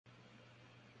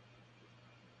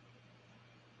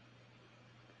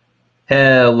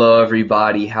Hello,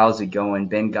 everybody. How's it going?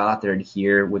 Ben Gothard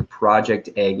here with Project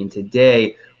Egg, and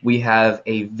today we have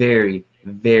a very,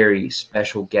 very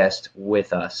special guest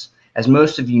with us. As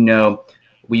most of you know,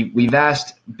 we've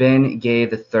asked Ben Gay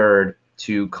III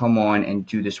to come on and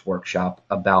do this workshop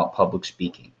about public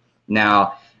speaking.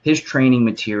 Now, his training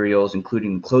materials,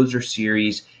 including the Closer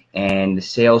series and the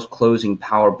Sales Closing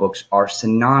Power Books, are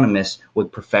synonymous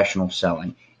with professional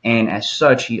selling. And as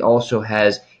such, he also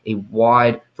has a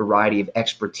wide variety of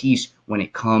expertise when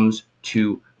it comes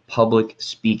to public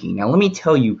speaking. Now, let me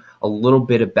tell you a little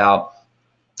bit about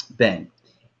Ben.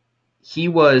 He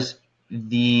was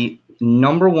the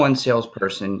 #1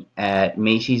 salesperson at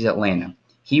Macy's Atlanta.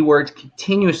 He worked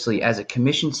continuously as a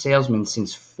commissioned salesman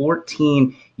since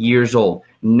 14 years old.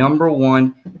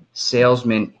 #1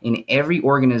 salesman in every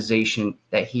organization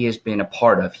that he has been a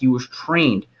part of. He was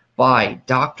trained by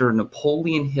Dr.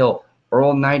 Napoleon Hill,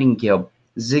 Earl Nightingale,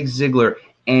 Zig Ziglar,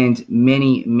 and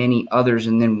many, many others,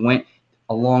 and then went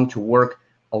along to work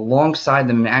alongside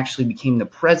them and actually became the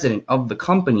president of the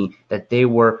company that they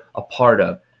were a part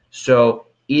of. So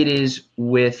it is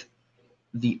with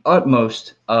the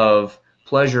utmost of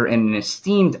pleasure and an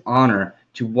esteemed honor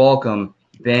to welcome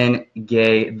Ben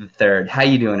Gay III. How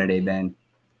you doing today, Ben?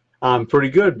 I'm pretty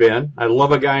good, Ben. I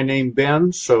love a guy named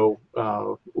Ben, so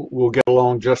we'll get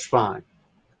along just fine.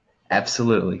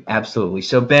 Absolutely, absolutely.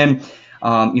 So Ben,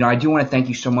 I do want to thank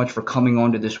you so much for coming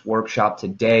on to this workshop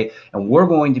today, and we're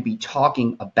going to be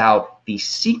talking about the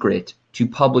secret to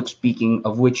public speaking,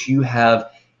 of which you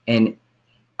have an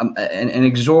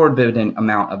exorbitant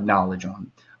amount of knowledge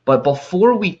on. But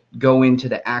before we go into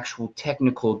the actual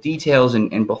technical details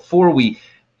and before we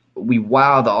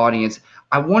wow the audience,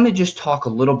 I want to just talk a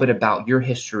little bit about your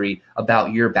history,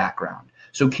 about your background.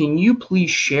 So can you please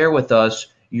share with us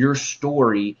your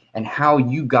story and how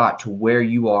you got to where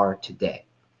you are today?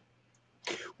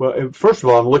 Well, first of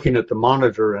all, I'm looking at the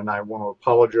monitor, and I want to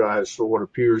apologize for what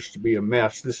appears to be a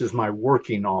mess. This is my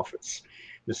working office.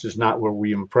 This is not where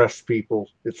we impress people.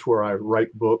 It's where I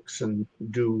write books and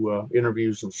do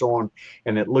interviews and so on.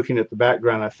 And looking at the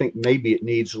background, I think maybe it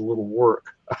needs a little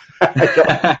work.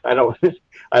 I don't,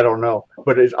 I don't know.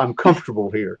 But I'm comfortable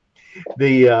here.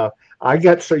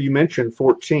 So you mentioned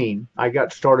 14. I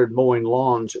got started mowing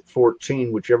lawns at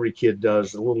 14, which every kid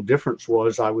does. The little difference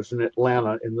was I was in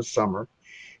Atlanta in the summer,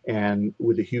 and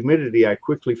with the humidity, I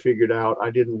quickly figured out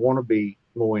I didn't want to be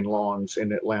mowing lawns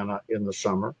in Atlanta in the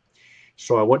summer.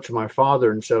 So I went to my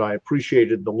father and said I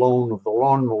appreciated the loan of the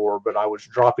lawnmower, but I was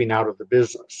dropping out of the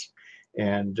business.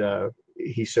 And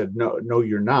he said, no,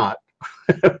 you're not.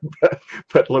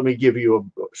 but let me give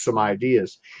you some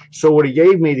ideas. So what he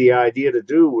gave me the idea to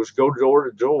do was go door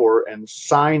to door and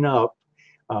sign up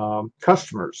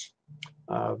customers,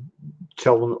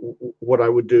 tell them what I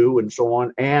would do and so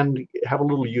on, and have a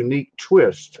little unique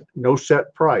twist. No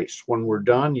set price. When we're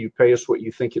done, you pay us what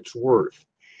you think it's worth.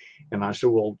 And I said,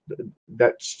 well,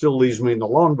 that still leaves me in the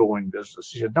lawn mowing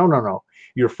business. He said, no.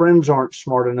 Your friends aren't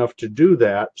smart enough to do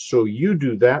that. So you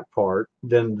do that part,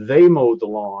 then they mow the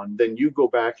lawn, then you go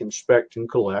back, inspect and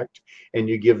collect, and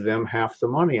you give them half the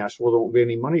money. I said, well, there won't be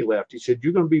any money left. He said,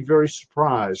 you're going to be very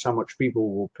surprised how much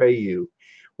people will pay you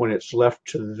when it's left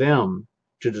to them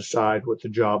to decide what the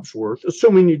job's worth,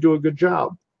 assuming you do a good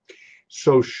job.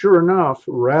 So sure enough,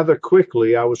 rather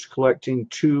quickly, I was collecting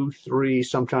 2, 3,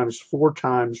 sometimes 4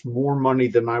 times more money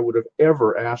than I would have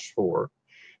ever asked for,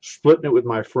 splitting it with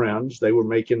my friends. They were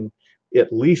making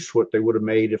at least what they would have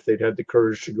made if they'd had the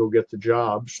courage to go get the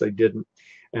jobs. They didn't.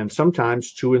 And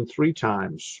sometimes 2 and 3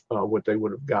 times what they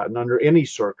would have gotten under any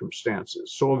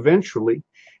circumstances. So eventually,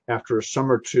 after a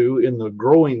summer or two in the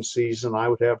growing season, I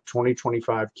would have 20,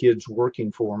 25 kids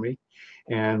working for me.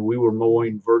 And we were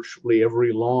mowing virtually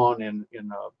every lawn in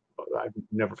I've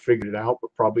never figured it out,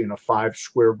 but probably in a 5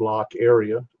 square block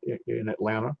area in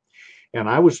Atlanta. And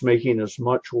I was making as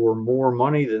much or more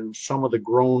money than some of the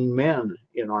grown men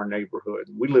in our neighborhood.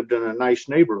 We lived in a nice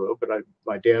neighborhood, but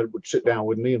my dad would sit down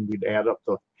with me and we'd add up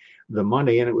the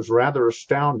money, and it was rather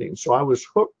astounding. So I was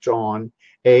hooked on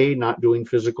A, not doing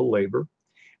physical labor,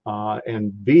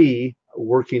 and B,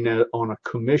 working on a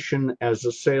commission as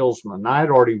a salesman. I had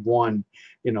already won,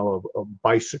 a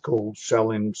bicycle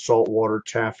selling saltwater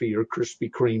taffy or Krispy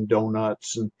Kreme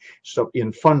donuts and stuff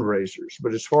in fundraisers.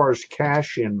 But as far as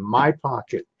cash in my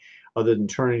pocket, other than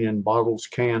turning in bottles,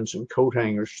 cans, and coat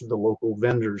hangers to the local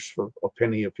vendors for a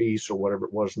penny a piece or whatever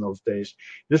it was in those days,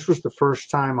 this was the first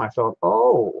time I thought,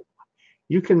 oh,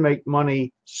 you can make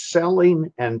money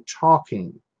selling and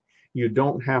talking. You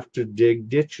don't have to dig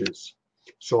ditches.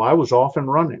 So I was off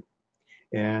and running.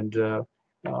 And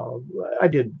I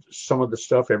did some of the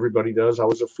stuff everybody does. I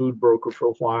was a food broker for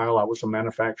a while. I was a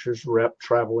manufacturer's rep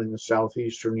traveling the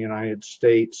southeastern United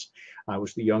States. I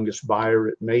was the youngest buyer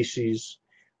at Macy's.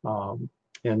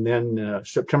 And then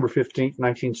September 15th,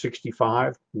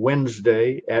 1965,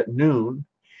 Wednesday at noon,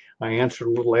 I answered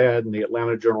a little ad in the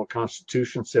Atlanta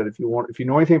Journal-Constitution, said, if you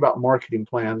know anything about marketing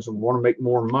plans and want to make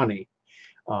more money,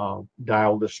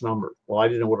 dial this number. Well, I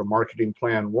didn't know what a marketing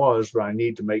plan was, but I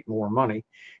need to make more money.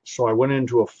 So I went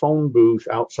into a phone booth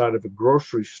outside of a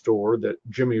grocery store that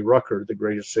Jimmy Rucker, the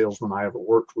greatest salesman I ever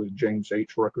worked with, James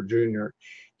H. Rucker Jr.,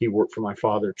 he worked for my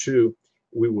father too.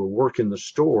 We were working the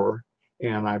store,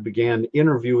 and I began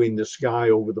interviewing this guy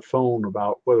over the phone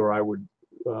about whether I would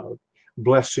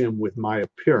bless him with my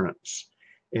appearance.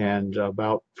 And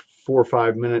about 4 or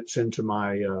 5 minutes into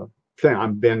my thing,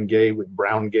 I'm Ben Gay with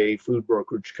Brown Gay Food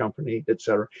Brokerage Company,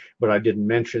 etc. But I didn't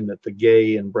mention that the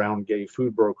Gay and Brown Gay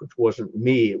Food Brokerage wasn't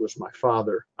me, it was my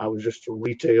father. I was just a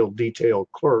retail detail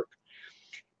clerk.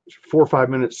 4 or 5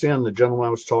 minutes in, the gentleman I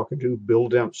was talking to, Bill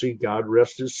Dempsey, God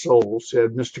rest his soul,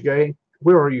 said, "Mr. Gay,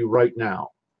 where are you right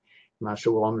now?" And I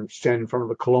said, "Well, I'm standing in front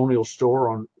of a Colonial store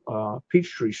on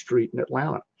Peachtree Street in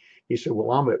Atlanta." He said,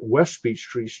 "Well, I'm at West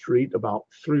Peachtree Street, about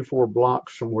 3 or 4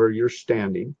 blocks from where you're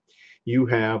standing. You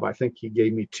have," I think he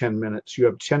gave me 10 minutes. "You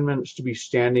have 10 minutes to be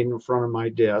standing in front of my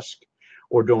desk,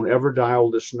 or don't ever dial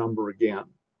this number again."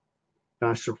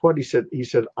 And I said, "What?" He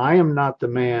said, "I am not the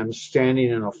man standing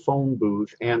in a phone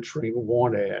booth answering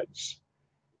want ads.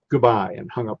 Goodbye,"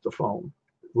 and hung up the phone.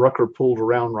 Rucker pulled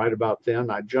around right about then.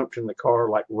 I jumped in the car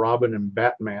like Robin and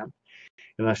Batman.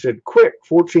 And I said, "Quick,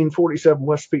 1447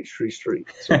 West Peachtree Street."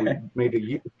 So we made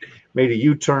a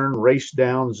U-turn, raced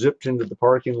down, zipped into the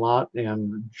parking lot,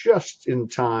 and just in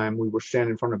time, we were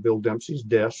standing in front of Bill Dempsey's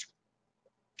desk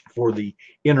for the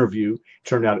interview.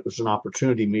 Turned out it was an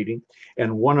opportunity meeting,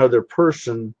 and one other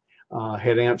person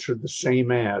had answered the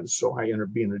same ad. So I ended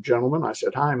up being a gentleman. I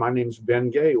said, "Hi, my name's Ben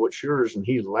Gay. What's yours?" And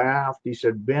he laughed. He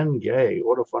said, "Ben Gay,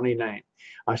 what a funny name."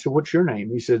 I said, "What's your name?"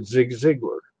 He said, "Zig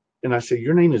Ziglar." And I said,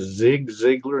 "Your name is Zig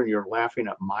Ziglar and you're laughing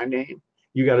at my name?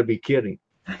 You got to be kidding."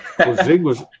 Well, Zig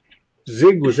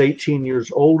was 18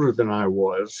 years older than I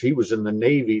was. He was in the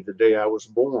Navy the day I was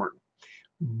born,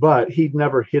 but he'd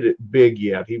never hit it big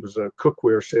yet. He was a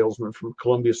cookware salesman from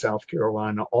Columbia, South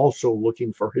Carolina, also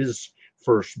looking for his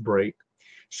first break.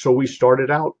 So we started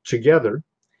out together,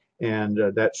 and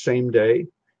that same day,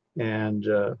 and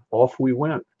off we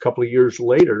went. A couple of years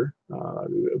later,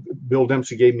 Bill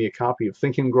Dempsey gave me a copy of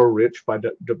Think and Grow Rich by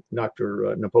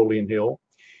Dr. Napoleon Hill.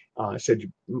 I said,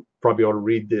 "You probably ought to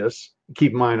read this."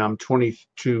 Keep in mind, I'm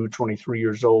 22, 23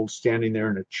 years old, standing there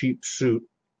in a cheap suit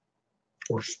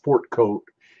or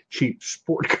cheap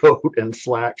sport coat and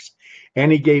slacks.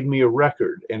 And he gave me a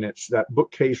record, and it's that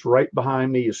bookcase right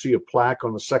behind me. You see a plaque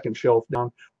on the second shelf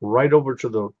down, right over to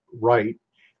the right,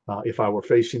 if I were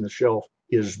facing the shelf,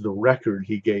 is the record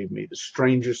he gave me, The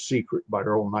Strangest Secret by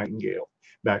Earl Nightingale,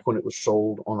 back when it was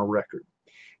sold on a record.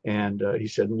 And he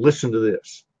said, "Listen to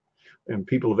this." And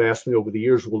people have asked me over the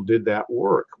years, well, did that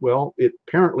work? Well, it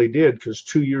apparently did, because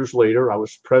 2 years later, I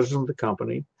was president of the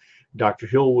company. Dr.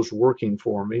 Hill was working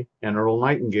for me, and Earl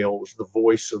Nightingale was the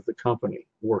voice of the company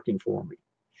working for me.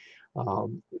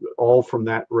 All from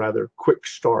that rather quick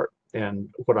start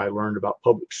and what I learned about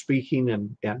public speaking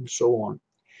and so on.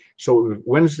 So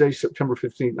Wednesday, September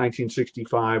 15th,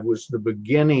 1965 was the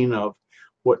beginning of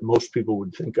what most people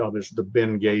would think of as the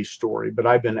Ben Gay story. But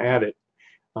I've been at it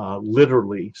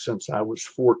literally since I was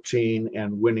 14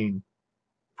 and winning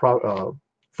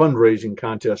fundraising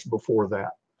contests before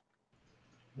that.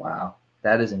 Wow,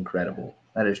 that is incredible.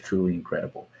 That is truly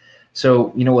incredible. So,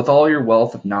 with all your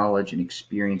wealth of knowledge and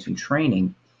experience and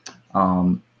training,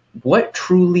 what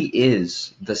truly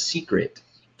is the secret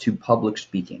to public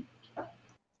speaking?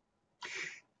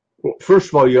 Well, first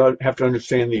of all, you have to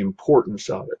understand the importance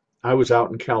of it. I was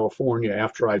out in California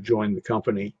after I joined the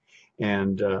company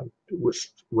and was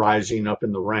rising up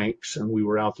in the ranks, and we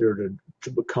were out there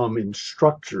to become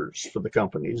instructors for the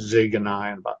company, Zig and I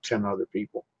and about 10 other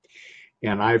people.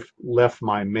 And I've left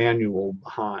my manual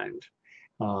behind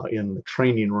in the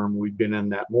training room we'd been in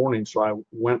that morning. So I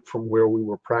went from where we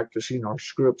were practicing our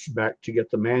scripts back to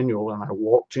get the manual, and I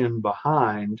walked in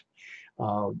behind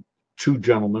two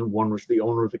gentlemen. One was the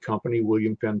owner of the company,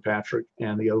 William Penn Patrick,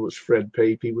 and the other was Fred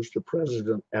Pape. He was the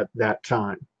president at that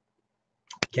time.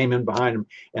 Came in behind him,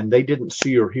 and they didn't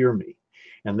see or hear me.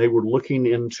 And they were looking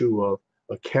into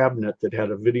a cabinet that had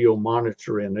a video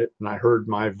monitor in it, and I heard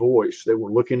my voice. They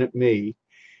were looking at me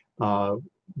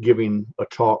giving a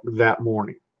talk that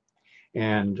morning.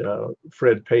 And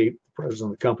Fred Pape, the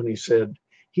president of the company, said,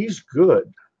 "He's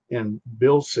good." And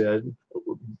Bill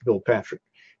Patrick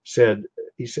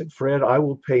he said, Fred, I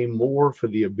will pay more for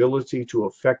the ability to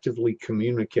effectively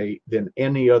communicate than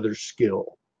any other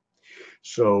skill.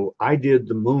 So I did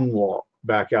the moonwalk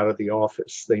back out of the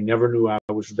office. They never knew I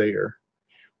was there.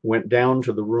 Went down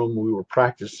to the room we were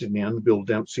practicing in. Bill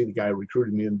Dempsey, the guy who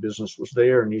recruited me in business, was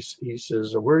there. And he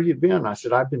says, where have you been? I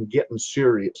said, I've been getting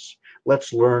serious.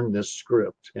 Let's learn this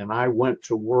script. And I went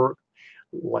to work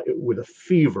with a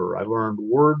fever. I learned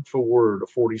word for word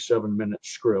a 47-minute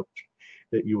script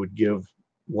that you would give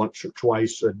once or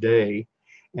twice a day.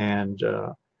 And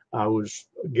I was,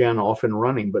 again, off and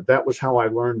running. But that was how I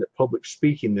learned that public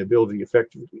speaking, the ability to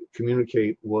effectively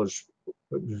communicate, was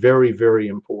very, very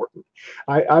important.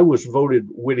 I was voted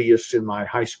wittiest in my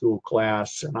high school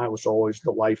class, and I was always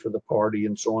the life of the party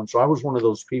and so on. So I was one of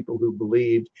those people who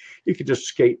believed you could just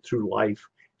skate through life,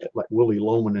 like Willie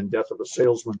Loman in Death of a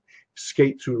Salesman,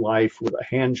 skate through life with a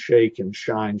handshake and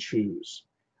shine shoes.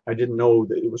 I didn't know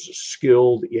that it was a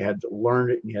skill, that you had to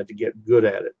learn it and you had to get good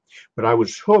at it. But I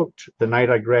was hooked the night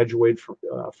I graduated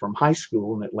from high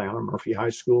school in Atlanta, Murphy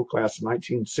High School, class of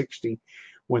 1960,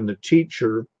 when the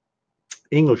teacher,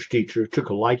 English teacher, took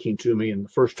a liking to me. And the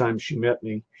first time she met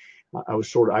me,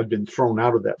 I'd been thrown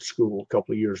out of that school a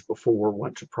couple of years before,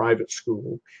 went to private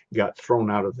school, got thrown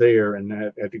out of there, and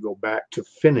had to go back to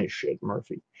finish at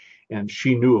Murphy. And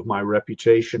she knew of my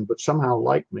reputation, but somehow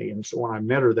liked me. And so when I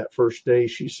met her that first day,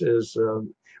 she says,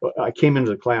 I came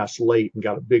into the class late and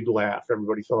got a big laugh.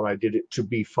 Everybody thought I did it to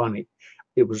be funny.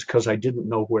 It was because I didn't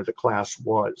know where the class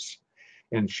was.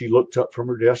 And she looked up from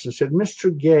her desk and said,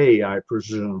 Mr. Gay, I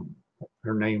presume.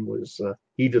 Her name was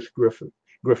Edith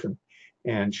Griffin,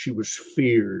 and she was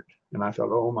feared. And I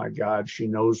thought, oh my God, she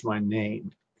knows my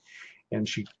name. And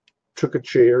she took a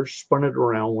chair, spun it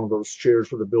around, one of those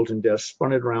chairs with a built-in desk,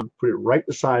 spun it around, put it right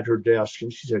beside her desk,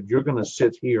 and she said, you're going to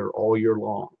sit here all year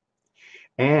long,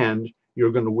 and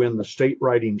you're going to win the state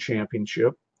writing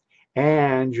championship,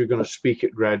 and you're going to speak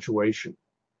at graduation.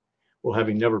 Well,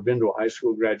 having never been to a high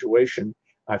school graduation,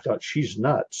 I thought, she's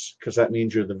nuts, because that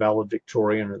means you're the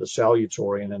valedictorian or the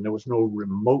salutatorian, and there was no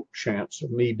remote chance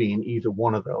of me being either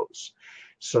one of those.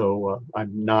 So I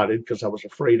nodded because I was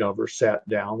afraid of her, sat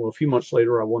down. Well, a few months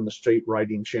later, I won the state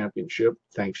writing championship,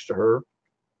 thanks to her.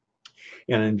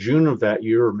 And in June of that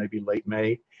year, or maybe late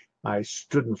May, I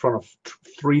stood in front of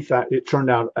 3,000. It turned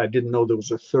out I didn't know there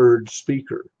was a third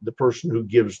speaker, the person who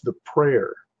gives the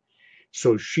prayer.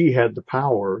 So she had the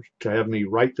power to have me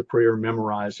write the prayer,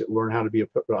 memorize it, learn how to be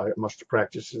I must have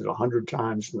practiced it 100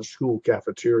 times in the school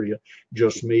cafeteria,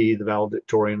 just me, the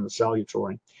valedictorian and the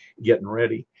salutatorian, getting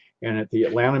ready. And at the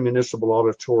Atlanta Municipal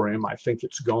Auditorium, I think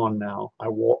it's gone now, I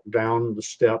walked down the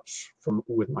steps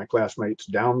with my classmates,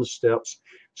 down the steps,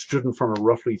 stood in front of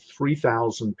roughly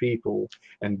 3,000 people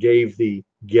and gave the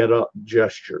get up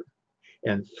gesture.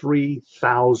 And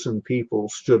 3,000 people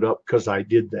stood up because I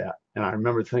did that. And I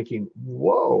remember thinking,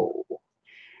 whoa,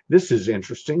 this is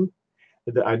interesting.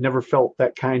 I'd never felt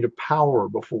that kind of power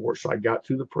before. So I got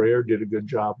through the prayer, did a good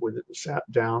job with it, sat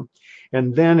down.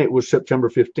 And then it was September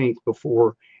 15th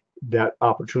before that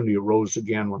opportunity arose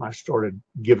again, when I started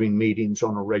giving meetings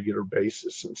on a regular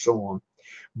basis and so on.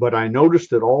 But I noticed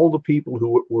that all the people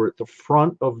who were at the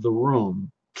front of the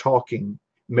room talking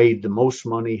made the most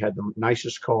money, had the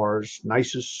nicest cars,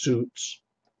 nicest suits,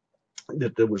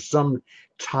 that there was some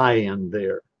tie-in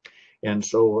there. And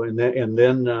so, and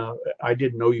then I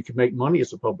didn't know you could make money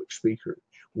as a public speaker.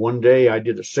 One day I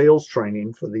did a sales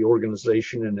training for the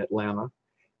organization in Atlanta,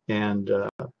 and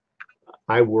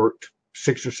I worked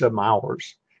 6 or 7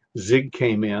 hours. Zig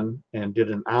came in and did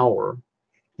an hour,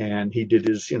 and he did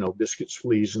his, biscuits,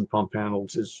 fleas, and pump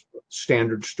handles, his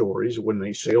standard stories when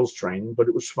they sales training, but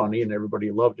it was funny and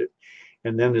everybody loved it.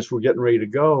 And then as we're getting ready to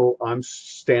go, I'm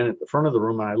standing at the front of the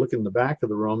room, and I look in the back of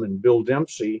the room, and Bill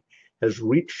Dempsey has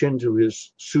reached into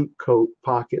his suit coat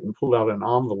pocket and pulled out an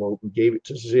envelope and gave it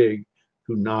to Zig,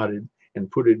 who nodded and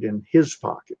put it in his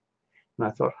pocket. And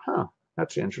I thought,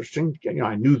 that's interesting.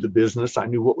 I knew the business. I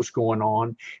knew what was going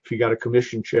on. If you got a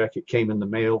commission check, it came in the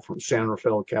mail from San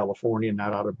Rafael, California,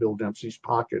 not out of Bill Dempsey's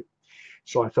pocket.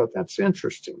 So I thought, that's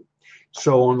interesting.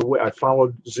 So on the way, I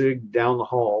followed Zig down the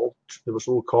hall. There was a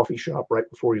little coffee shop right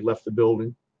before he left the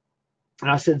building.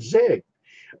 And I said, Zig,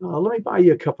 let me buy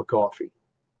you a cup of coffee.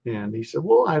 And he said,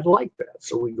 well, I'd like that.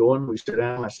 So we go in, we sit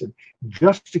down. I said,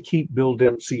 just to keep Bill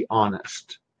Dempsey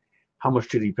honest, how much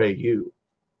did he pay you?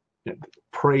 And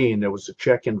praying there was a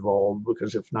check involved,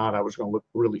 because if not, I was going to look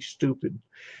really stupid.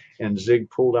 And Zig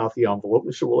pulled out the envelope.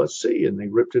 And he said, well, let's see. And they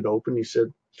ripped it open. He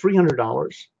said,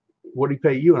 $300. What did he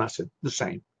pay you? And I said, the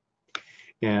same.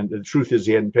 And the truth is,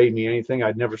 he hadn't paid me anything.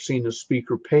 I'd never seen a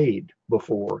speaker paid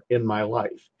before in my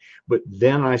life. But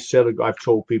then I said, I've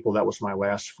told people that was my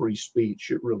last free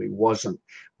speech. It really wasn't.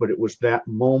 But it was that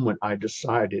moment I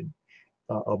decided,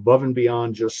 above and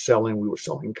beyond just selling, we were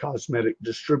selling cosmetic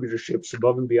distributorships,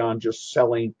 above and beyond just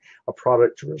selling a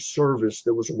product or a service,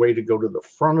 there was a way to go to the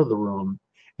front of the room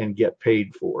and get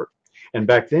paid for it. And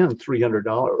back then, $300,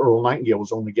 Earl Nightingale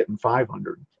was only getting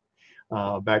 $500.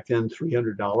 Back then,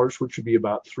 $300, which would be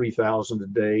about $3,000 a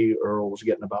day. Earl was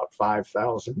getting about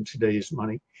 $5,000 in today's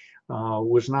money,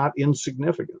 was not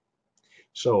insignificant.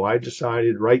 So I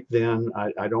decided right then,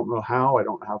 I don't know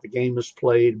how the game is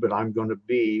played, but I'm going to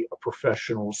be a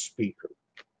professional speaker.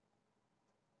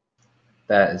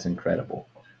 That is incredible.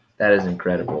 That is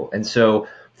incredible. And so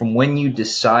from when you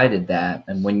decided that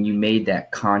and when you made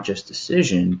that conscious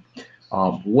decision,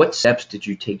 what steps did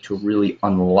you take to really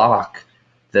unlock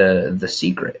the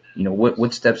secret? You know,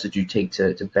 what steps did you take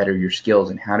to better your skills,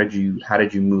 and how did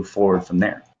you move forward from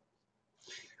there?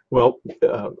 Well,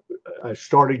 I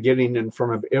started getting in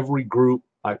front of every group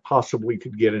I possibly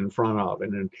could get in front of,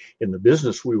 and in the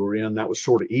business we were in, that was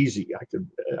sort of easy.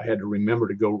 I had to remember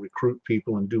to go recruit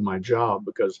people and do my job,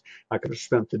 because I could have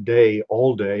spent the day,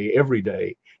 all day, every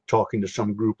day, talking to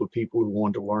some group of people who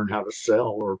wanted to learn how to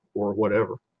sell or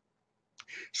whatever.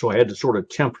 So I had to sort of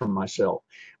temper myself.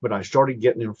 But I started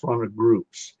getting in front of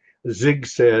groups. Zig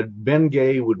said Ben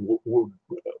Gay would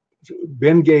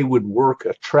work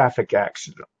a traffic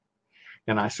accident.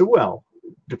 And I said, well,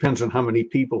 depends on how many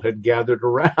people had gathered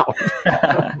around,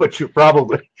 but you're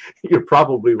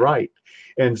probably right.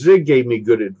 And Zig gave me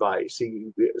good advice.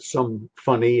 Some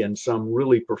funny and some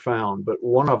really profound, but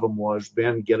one of them was,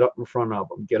 Ben, get up in front of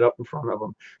them, get up in front of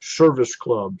them. Service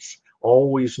clubs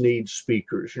always need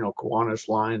speakers, Kiwanis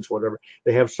Lines, whatever.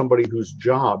 They have somebody whose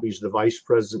job, he's the vice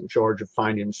president in charge of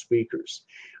finding speakers.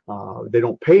 They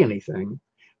don't pay anything.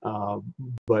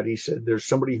 But he said, there's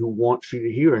somebody who wants you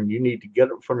to hear, and you need to get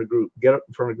up in front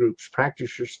of groups,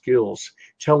 practice your skills,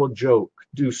 tell a joke,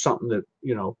 do something that,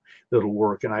 that'll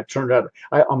work. And I turned out,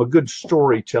 I'm a good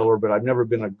storyteller, but I've never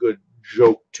been a good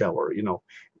joke teller,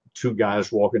 two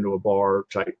guys walk into a bar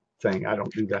type thing. I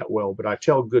don't do that well, but I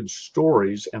tell good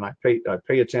stories, and I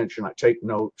pay attention, I take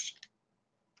notes.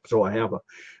 So I have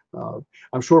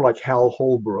I'm sort of like Hal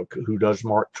Holbrook, who does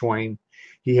Mark Twain.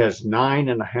 He has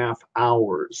 9.5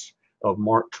 hours of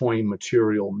Mark Twain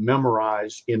material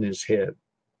memorized in his head.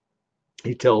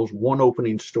 He tells one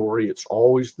opening story. It's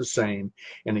always the same.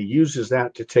 And he uses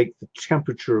that to take the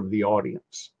temperature of the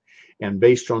audience. And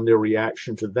based on their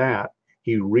reaction to that,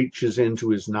 he reaches into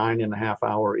his 9.5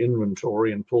 hour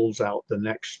inventory and pulls out the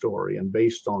next story. And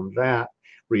based on that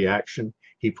reaction,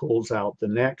 he pulls out the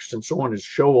next, and so on. His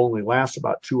show only lasts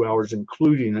about 2 hours,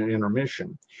 including an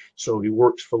intermission. So he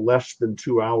works for less than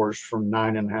 2 hours from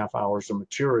 9.5 hours of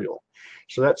material.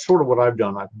 So that's sort of what I've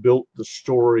done. I've built the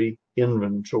story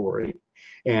inventory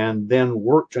and then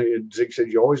worked. Zig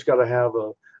said, you always got to have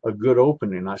a good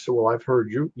opening. I said, well, I've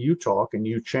heard you talk and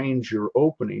you change your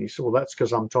opening. He said, well, that's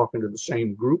because I'm talking to the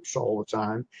same groups all the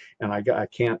time, and I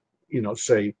can't,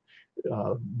 say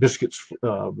biscuits,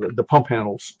 the pump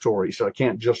handle story. So I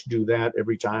can't just do that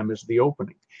every time as the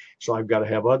opening. So I've got to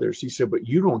have others. He said, but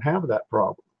you don't have that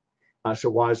problem. I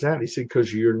said, why is that? He said, because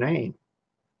of your name.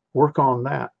 Work on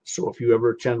that. So if you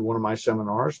ever attend one of my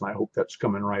seminars, and I hope that's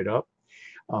coming right up,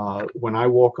 when I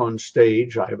walk on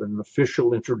stage, I have an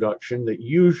official introduction that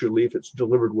usually, if it's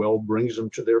delivered well, brings them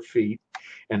to their feet.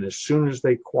 And as soon as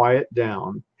they quiet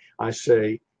down, I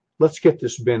say, let's get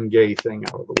this Ben Gay thing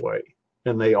out of the way.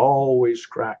 And they always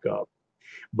crack up.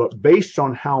 But based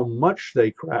on how much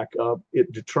they crack up,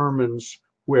 it determines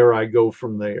where I go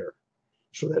from there.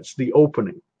 So that's the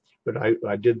opening. But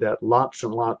I did that lots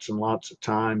and lots and lots of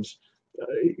times.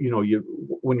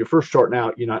 When you're first starting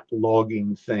out, you're not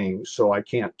logging things. So I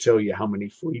can't tell you how many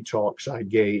free talks I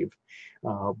gave,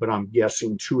 but I'm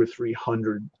guessing 200 or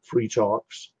 300 free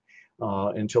talks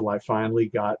until I finally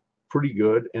got pretty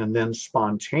good. And then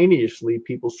spontaneously,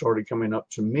 people started coming up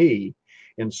to me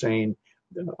and saying,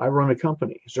 I run a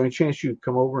company. Is there any chance you'd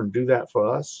come over and do that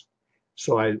for us?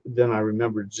 So I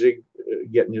remembered Zig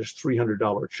getting his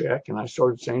 $300 check, and I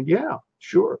started saying, yeah,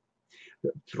 sure.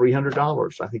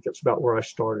 $300. I think that's about where I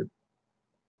started.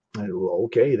 I said, well,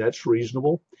 okay, that's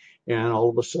reasonable. And all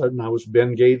of a sudden I was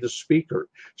Ben Gay, the speaker.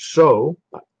 So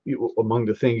among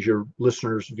the things your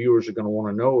listeners, viewers are going to want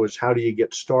to know is, how do you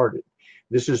get started?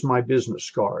 This is my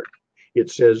business card. It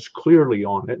says clearly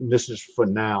on it, and this is for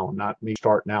now, not me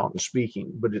starting out and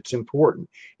speaking, but it's important.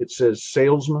 It says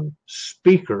salesman,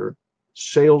 speaker,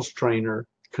 sales trainer,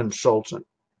 consultant.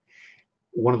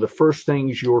 One of the first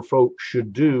things your folks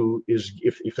should do is,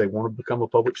 if they want to become a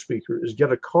public speaker, is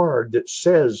get a card that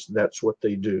says that's what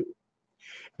they do.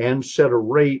 and set a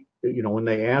rate. You know, when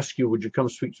they ask you, would you come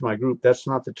speak to my group, that's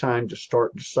not the time to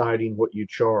start deciding what you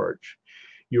charge.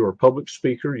 You're a public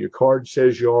speaker, your card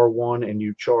says you are one, and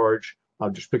you charge,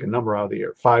 I'll just pick a number out of the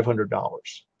air, $500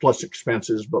 plus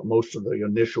expenses, but most of the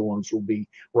initial ones will be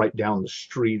right down the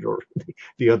street or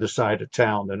the other side of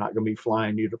town. They're not going to be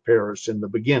flying you to Paris in the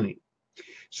beginning.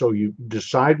 So you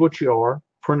decide what you are,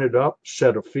 print it up,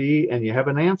 set a fee, and you have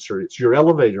an answer. It's your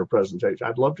elevator presentation.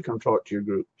 I'd love to come talk to your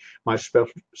group. My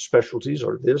specialties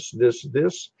are this, this,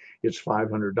 this. It's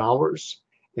 $500.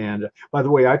 And by the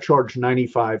way, I charge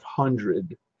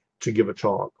 $9,500 to give a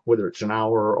talk, whether it's an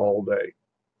hour or all day.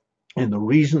 And the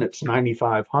reason it's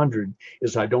 $9,500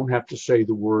 is I don't have to say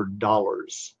the word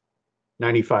dollars.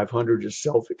 $9,500 is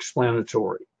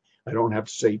self-explanatory. I don't have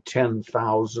to say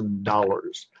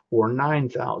 $10,000 or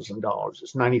 $9,000.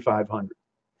 It's $9,500.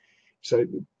 So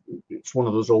it's one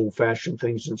of those old-fashioned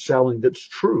things in selling that's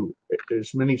true.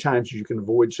 As many times as you can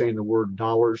avoid saying the word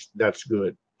dollars, that's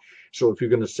good. So if you're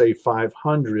going to say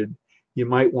 500, you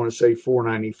might want to say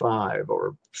 495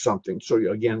 or something. So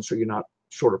again, so you're not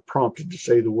sort of prompted to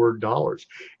say the word dollars.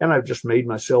 And I've just made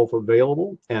myself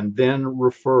available. And then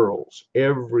referrals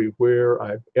everywhere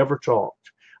I've ever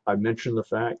talked. I mentioned the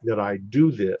fact that I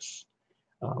do this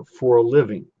for a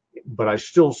living, but I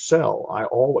still sell. I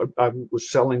was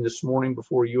selling this morning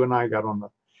before you and I got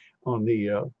on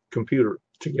the computer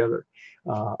together.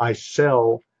 I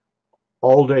sell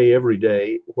all day, every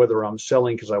day, whether I'm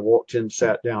selling because I walked in,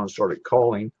 sat down, and started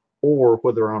calling, or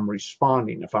whether I'm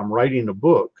responding. If I'm writing a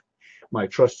book, my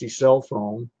trusty cell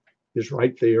phone is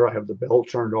right there. I have the bell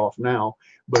turned off now,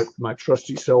 but my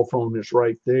trusty cell phone is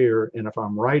right there. And if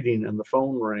I'm writing and the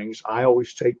phone rings, I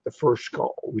always take the first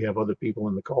call. We have other people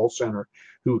in the call center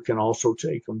who can also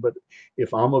take them. But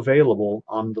if I'm available,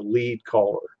 I'm the lead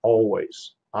caller,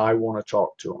 always. I want to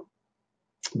talk to them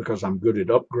because I'm good at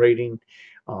upgrading.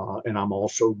 And I'm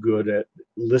also good at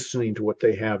listening to what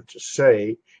they have to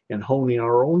say and honing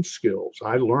our own skills.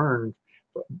 I learn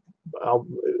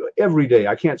every day.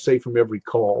 I can't say from every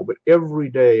call, but every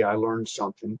day I learn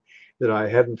something that I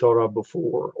hadn't thought of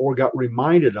before or got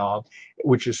reminded of,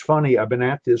 which is funny. I've been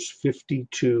at this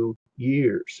 52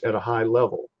 years at a high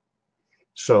level.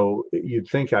 So you'd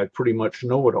think I pretty much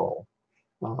know it all.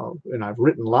 And I've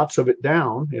written lots of it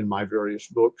down in my various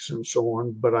books and so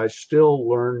on, but I still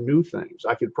learn new things.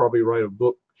 I could probably write a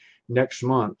book next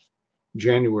month,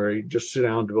 January, just sit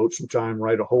down, devote some time,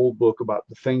 write a whole book about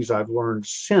the things I've learned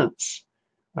since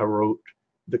I wrote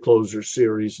the Closer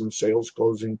series and Sales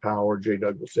Closing Power, J.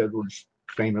 Douglas Edwards'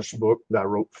 famous book that I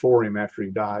wrote for him after he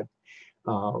died.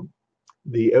 And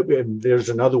there's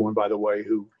another one, by the way,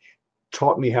 who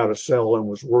taught me how to sell and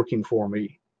was working for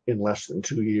me in less than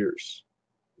 2 years.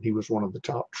 He was one of the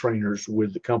top trainers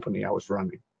with the company I was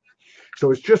running. So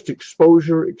it's just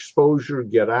exposure,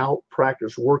 get out,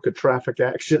 practice, work a traffic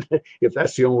action. If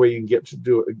that's the only way you can get to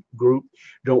do a group,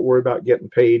 don't worry about getting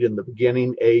paid in the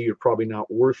beginning. A, you're probably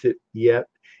not worth it yet.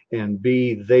 And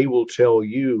B, they will tell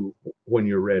you when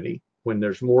you're ready, when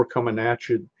there's more coming at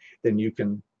you than you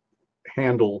can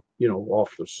handle,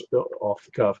 off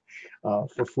the cuff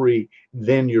for free,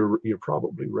 then you're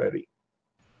probably ready.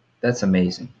 That's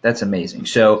amazing. That's amazing.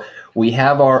 So we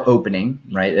have our opening,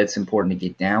 right? That's important to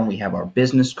get down. We have our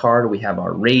business card. We have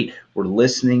our rate. We're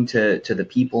listening to the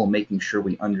people and making sure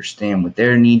we understand what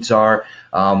their needs are.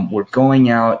 We're going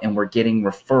out and we're getting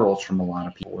referrals from a lot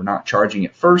of people. We're not charging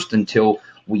at first until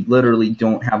we literally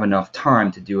don't have enough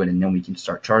time to do it, and then we can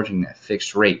start charging that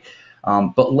fixed rate.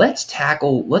 But let's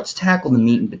tackle the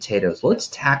meat and potatoes. Let's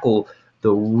tackle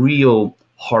the real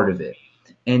heart of it.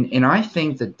 And I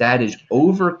think that is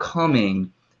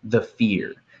overcoming the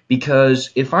fear, because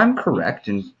if I'm correct,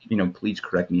 and please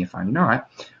correct me if I'm not,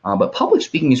 but public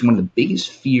speaking is one of the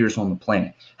biggest fears on the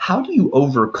planet. How do you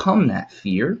overcome that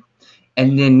fear?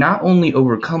 And then not only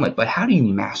overcome it, but how do you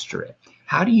master it?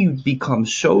 How do you become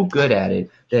so good at it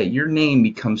that your name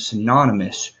becomes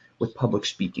synonymous with public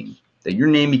speaking, that your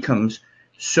name becomes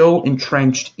so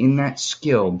entrenched in that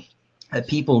skill that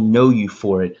people know you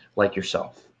for it, like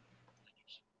yourself?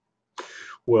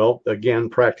 Well, again,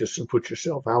 practice and put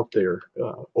yourself out there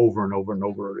over and over and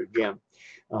over again.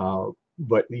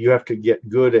 But you have to get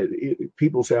good at it.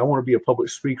 People say, I want to be a public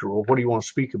speaker. Well, what do you want to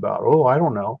speak about? Oh, I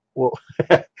don't know. Well,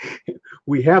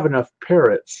 we have enough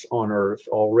parrots on earth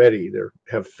already. They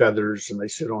have feathers and they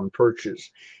sit on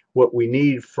perches. What we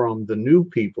need from the new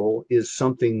people is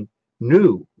something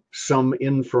new, some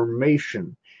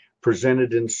information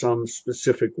presented in some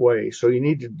specific way. So you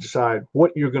need to decide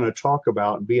what you're going to talk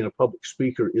about, and being a public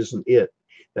speaker isn't it.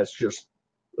 That's just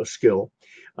a skill.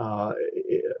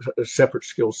 a separate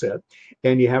skill set,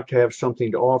 and you have to have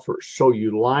something to offer. So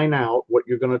you line out what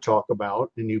you're going to talk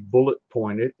about, and you bullet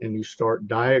point it, and you start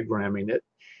diagramming it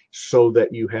so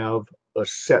that you have a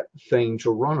set thing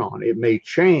to run on. It may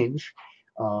change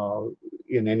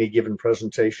in any given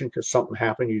presentation because something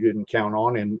happened you didn't count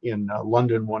on. In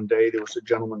London one day, there was a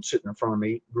gentleman sitting in front of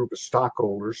me, a group of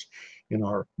stockholders in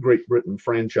our Great Britain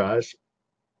franchise,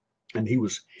 and he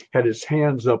had his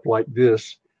hands up like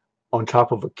this on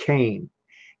top of a cane.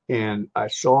 And I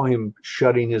saw him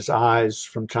shutting his eyes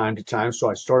from time to time. So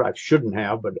I shouldn't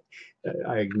have, but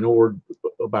I ignored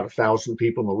about 1,000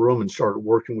 people in the room and started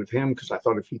working with him because I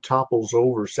thought if he topples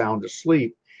over sound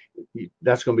asleep,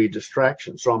 that's going to be a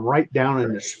distraction. So I'm right down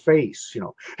in his face,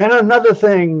 and another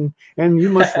thing, and you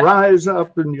must rise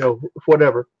up and,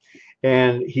 whatever.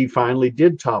 And he finally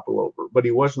did topple over, but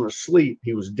he wasn't asleep.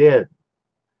 He was dead.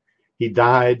 He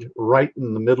died right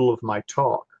in the middle of my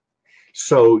talk.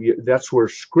 So that's where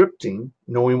scripting,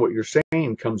 knowing what you're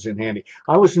saying, comes in handy.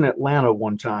 I was in Atlanta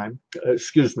one time, I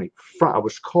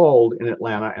was called in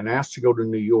Atlanta and asked to go to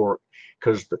New York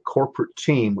because the corporate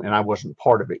team, and I wasn't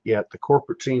part of it yet, the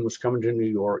corporate team was coming to New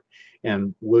York,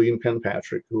 and William Penn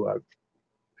Patrick,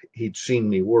 he'd seen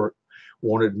me work,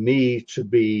 wanted me to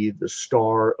be the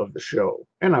star of the show.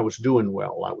 And I was doing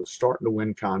well. I was starting to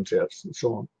win contests and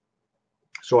so on.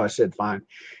 So I said, fine.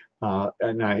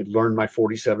 And I learned my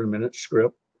 47-minute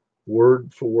script,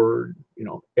 word for word,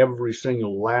 every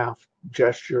single laugh,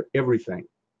 gesture, everything,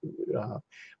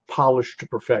 polished to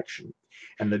perfection.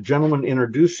 And the gentleman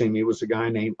introducing me was a guy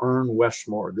named Ern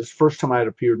Westmore. This first time I had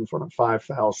appeared in front of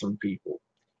 5,000 people,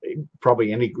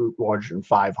 probably any group larger than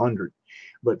 500,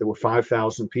 but there were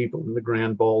 5,000 people in the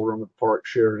grand ballroom at the Park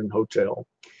Sheraton Hotel.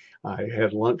 I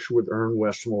had lunch with Ern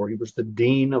Westmore. He was the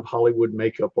dean of Hollywood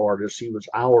makeup artists. He was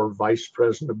our vice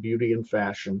president of beauty and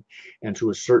fashion. And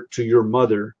to assert to your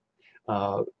mother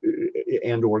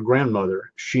and or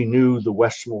grandmother, she knew the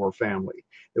Westmore family.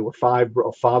 There were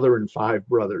a father and 5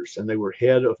 brothers, and they were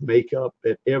head of makeup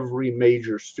at every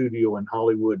major studio in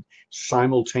Hollywood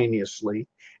simultaneously.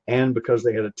 And because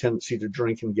they had a tendency to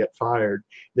drink and get fired,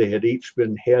 they had each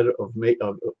been head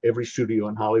of every studio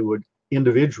in Hollywood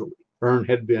individually. Ern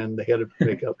had been the head of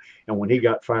makeup, and when he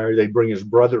got fired, they'd bring his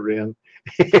brother in,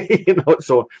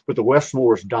 so, but the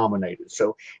Westmores dominated.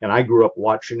 So, and I grew up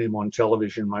watching him on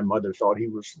television. My mother thought he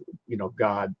was,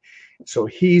 God. So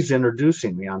he's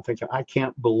introducing me. I'm thinking, I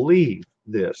can't believe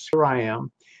this. Here I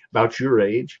am, about your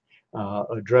age,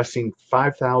 addressing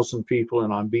 5,000 people,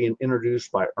 and I'm being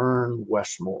introduced by Ern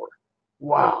Westmore.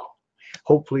 Wow.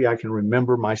 Hopefully I can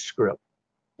remember my script.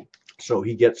 So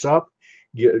he gets up,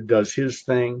 does his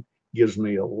thing, gives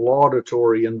me a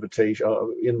laudatory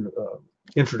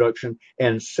introduction,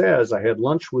 and says, I had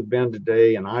lunch with Ben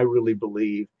today, and I really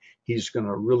believe he's going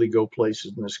to really go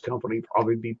places in this company,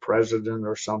 probably be president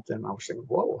or something. I was thinking,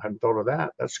 whoa, I hadn't thought of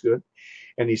that. That's good.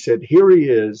 And he said, here he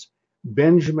is,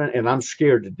 Benjamin, and I'm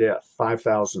scared to death,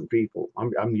 5,000 people.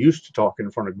 I'm used to talking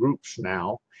in front of groups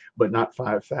now, but not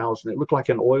 5,000. It looked like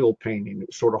an oil painting. It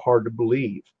was sort of hard to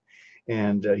believe.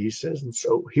 And he says, and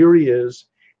so here he is,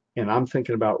 and I'm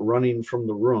thinking about running from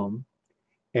the room,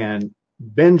 and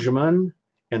Benjamin,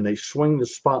 and they swing the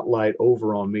spotlight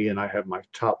over on me, and I have my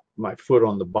foot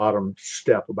on the bottom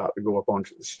step about to go up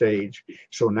onto the stage.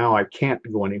 So now I can't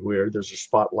go anywhere. There's a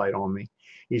spotlight on me.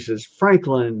 He says,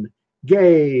 Franklin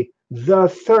Gay the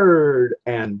Third,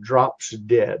 and drops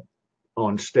dead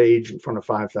on stage in front of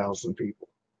 5,000 people.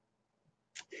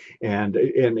 And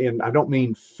I don't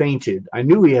mean fainted. I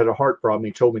knew he had a heart problem.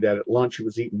 He told me that at lunch. He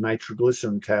was eating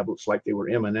nitroglycerin tablets like they were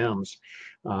M&Ms.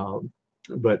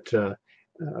 But the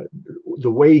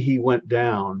way he went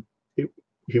down,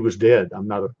 he was dead. I'm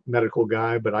not a medical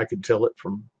guy, but I could tell it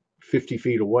from 50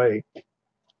 feet away.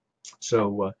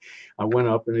 So I went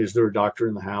up, and is there a doctor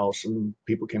in the house? And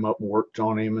people came up and worked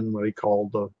on him, and they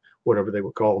called whatever they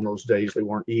were called in those days. They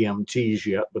weren't EMTs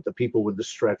yet, but the people with the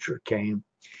stretcher came.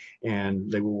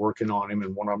 And they were working on him,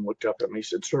 and one of them looked up at me and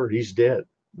said, sir, he's dead.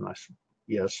 And I said,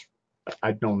 yes,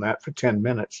 I'd known that for 10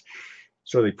 minutes.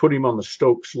 So they put him on the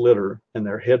Stokes litter, and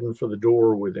they're heading for the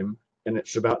door with him, and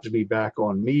it's about to be back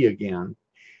on me again.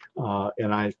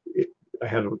 And I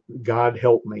had God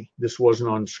help me. This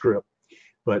wasn't on script.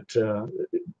 But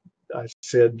I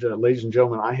said, ladies and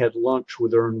gentlemen, I had lunch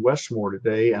with Ern Westmore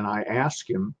today, and I asked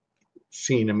him,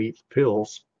 seeing him eat the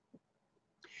pills,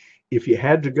 if you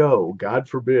had to go, God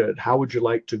forbid, how would you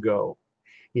like to go?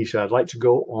 He said, I'd like to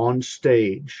go on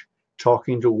stage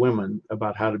talking to women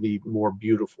about how to be more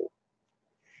beautiful.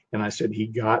 And I said, he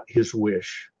got his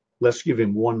wish. Let's give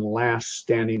him one last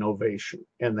standing ovation.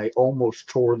 And they almost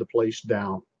tore the place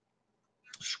down.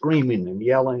 screaming and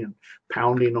yelling and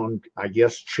pounding on, I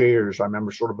guess, chairs. I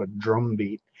remember sort of a drum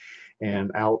beat.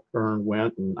 And out Ern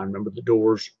went, and I remember the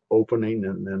doors opening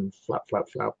and then flap, flap,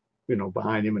 flap,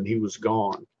 behind him, and he was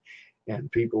gone.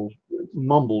 And people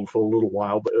mumbled for a little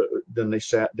while, but then they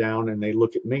sat down and they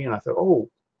looked at me, and I thought, oh,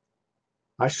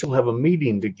 I still have a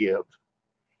meeting to give.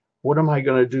 What am I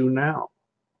going to do now?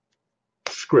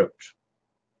 Script.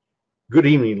 Good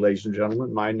evening, ladies and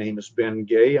gentlemen. My name is Ben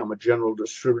Gay. I'm a general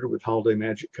distributor with Holiday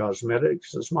Magic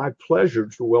Cosmetics. It's my pleasure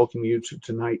to welcome you to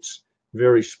tonight's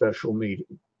very special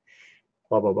meeting.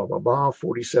 Blah, blah, blah, blah, blah.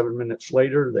 47 minutes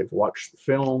later, they've watched the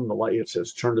film. The light, it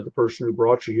says, turn to the person who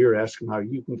brought you here, ask them how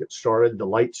you can get started. The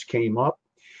lights came up,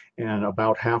 and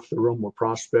about half the room were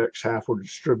prospects, half were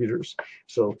distributors.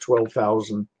 So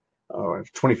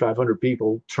 2,500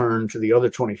 people turned to the other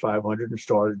 2,500 and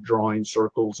started drawing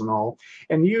circles and all.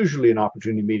 And usually an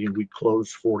opportunity meeting, we'd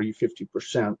close 40,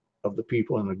 50% of the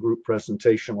people in a group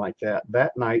presentation like that.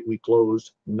 That night, we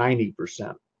closed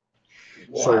 90%.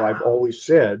 Wow. So I've always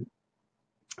said,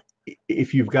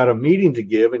 if you've got a meeting to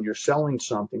give and you're selling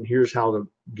something, here's how to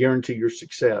guarantee your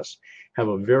success. Have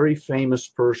a very famous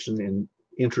person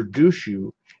introduce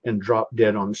you and drop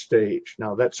dead on stage.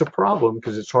 Now, that's a problem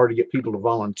because it's hard to get people to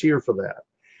volunteer for that.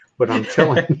 But I'm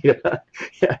telling you,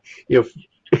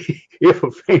 if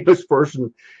a famous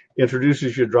person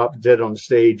introduces you, drop dead on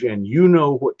stage, and you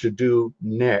know what to do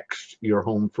next, you're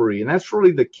home free. And that's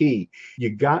really the key. You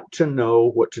got to know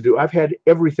what to do. I've had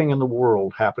everything in the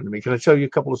world happen to me. Can I tell you a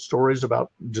couple of stories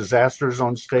about disasters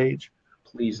on stage?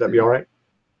 Please. That'd be all right?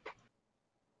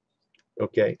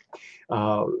 Okay.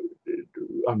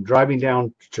 I'm driving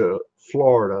down to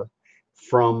Florida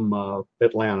from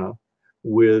Atlanta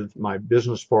with my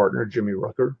business partner, Jimmy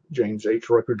Rucker, James H.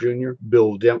 Rucker Jr.,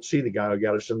 Bill Dempsey, the guy who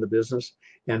got us in the business,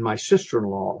 and my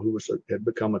sister-in-law, who had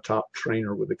become a top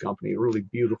trainer with the company, a really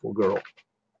beautiful girl.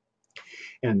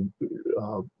 And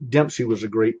Dempsey was a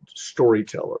great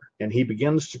storyteller, and he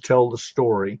begins to tell the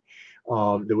story.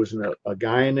 There was a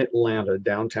guy in Atlanta,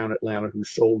 downtown Atlanta, who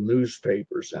sold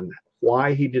newspapers, and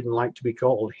why he didn't like to be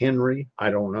called Henry,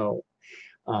 I don't know.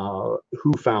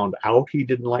 Who found out he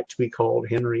didn't like to be called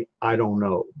Henry, I don't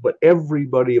know. But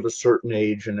everybody of a certain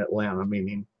age in Atlanta,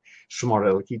 meaning smart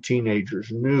alecky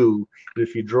teenagers, knew that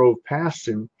if you drove past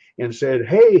him and said,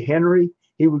 hey, Henry,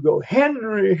 he would go,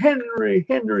 Henry, Henry,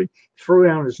 Henry, throw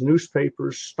down his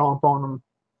newspapers, stomp on them,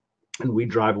 and we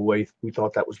drive away. We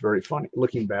thought that was very funny.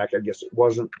 Looking back, I guess it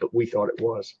wasn't, but we thought it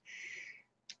was.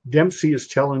 Dempsey is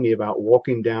telling me about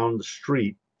walking down the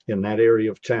street in that area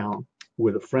of town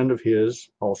with a friend of his,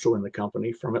 also in the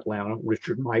company from Atlanta,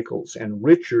 Richard Michaels. And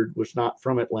Richard was not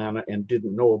from Atlanta and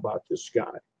didn't know about this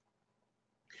guy.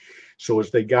 So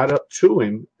as they got up to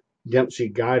him, Dempsey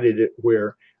guided it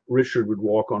where Richard would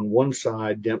walk on one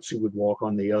side, Dempsey would walk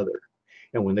on the other.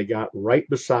 And when they got right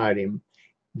beside him,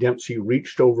 Dempsey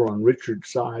reached over on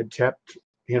Richard's side, tapped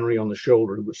Henry on the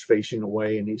shoulder, who was facing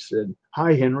away, and he said,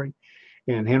 hi, Henry.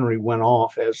 And Henry went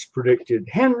off as predicted,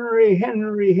 Henry,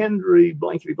 Henry, Henry,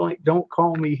 blankety blank, don't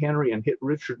call me Henry, and hit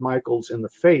Richard Michaels in the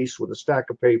face with a stack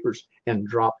of papers and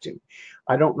dropped him.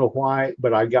 I don't know why,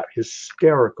 but I got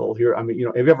hysterical here. I mean,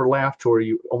 have you ever laughed where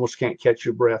you almost can't catch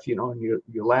your breath, and you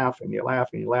laugh and you laugh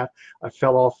and you laugh. I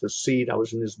fell off the seat. I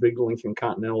was in this big Lincoln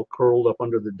Continental, curled up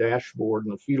under the dashboard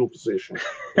in the fetal position,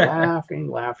 laughing,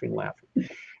 laughing, laughing.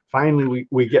 Finally,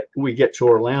 we get to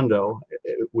Orlando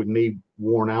with me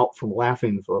worn out from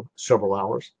laughing for several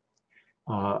hours.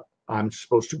 I'm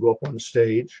supposed to go up on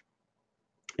stage,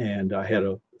 and I had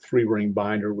a 3-ring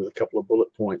binder with a couple of bullet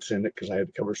points in it because I had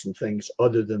to cover some things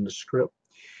other than the script.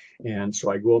 And so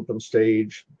I go up on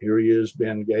stage. Here he is,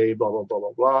 Ben Gay, blah, blah, blah,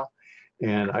 blah, blah.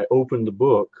 And I open the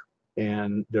book,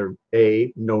 and there are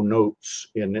no notes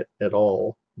in it at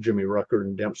all. Jimmy Rucker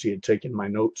and Dempsey had taken my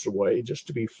notes away just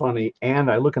to be funny. And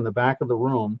I look in the back of the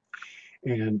room,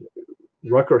 and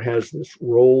Rucker has this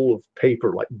roll of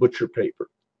paper, like butcher paper,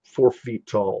 4 feet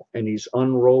tall, and he's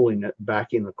unrolling it,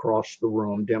 backing across the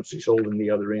room. Dempsey's holding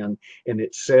the other end, and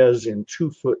it says in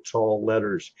 2-foot tall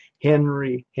letters,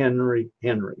 Henry, Henry,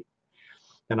 Henry.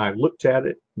 And I looked at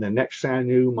it, and the next thing I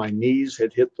knew, my knees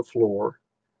had hit the floor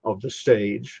of the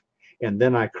stage. And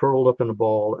then I curled up in a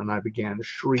ball and I began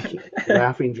shrieking,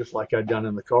 laughing just like I'd done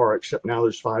in the car, except now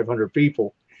there's 500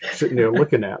 people sitting there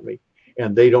looking at me,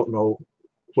 and they don't know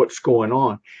what's going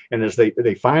on. And as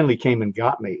they finally came and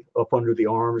got me up under the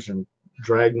arms and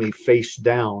dragged me face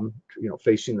down,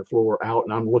 facing the floor out,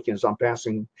 and I'm looking as I'm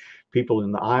passing people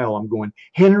in the aisle, I'm going,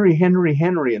 Henry, Henry,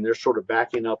 Henry, and they're sort of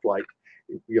backing up like,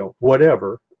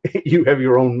 whatever, you have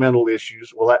your own mental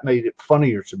issues. Well, that made it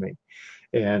funnier to me.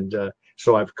 And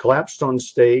so I've collapsed on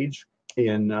stage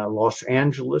in Los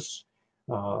Angeles,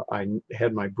 I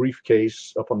had my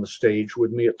briefcase up on the stage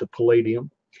with me at the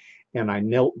Palladium, and I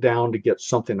knelt down to get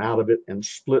something out of it and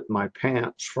split my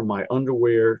pants from my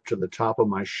underwear to the top of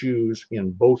my shoes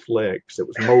in both legs. It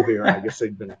was mohair, and I guess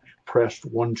they'd been pressed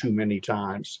one too many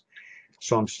times.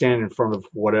 So I'm standing in front of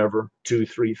whatever,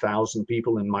 2,000, 3,000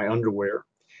 people in my underwear.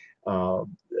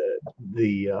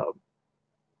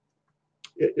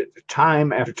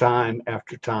 Time after time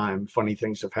after time, funny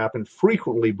things have happened,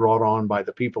 frequently brought on by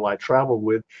the people I traveled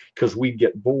with, because we'd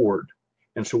get bored.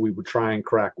 And so we would try and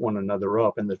crack one another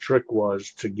up. And the trick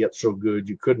was to get so good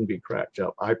you couldn't be cracked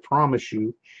up. I promise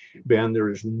you, Ben, there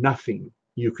is nothing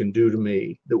you can do to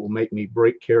me that will make me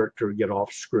break character or get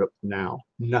off script now.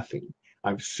 Nothing.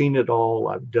 I've seen it all.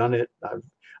 I've done it.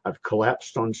 I've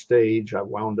collapsed on stage. I've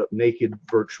wound up naked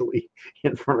virtually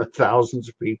in front of thousands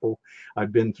of people.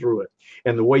 I've been through it.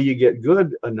 And the way you get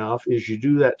good enough is you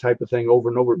do that type of thing over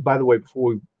and over. By the way,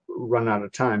 before we run out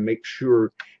of time, make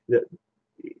sure that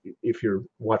if you're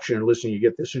watching or listening, you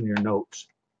get this in your notes.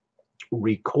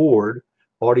 Record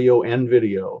audio and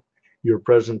video your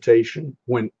presentation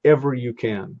whenever you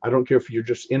can. I don't care if you're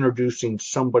just introducing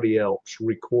somebody else,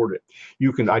 record it.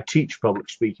 You can, I teach public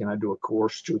speaking. I do a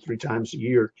course 2 or 3 times a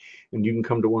year, and you can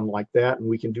come to one like that and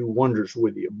we can do wonders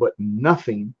with you. But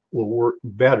nothing will work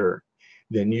better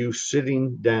than you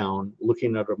sitting down,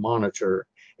 looking at a monitor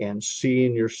and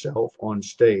seeing yourself on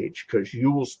stage, because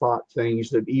you will spot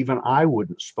things that even I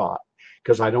wouldn't spot,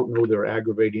 because I don't know their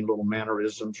aggravating little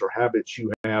mannerisms or habits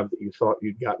you have that you thought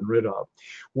you'd gotten rid of.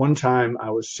 One time I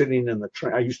was sitting in the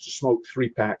train. I used to smoke 3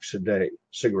 packs a day,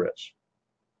 cigarettes.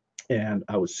 And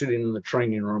I was sitting in the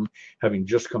training room, having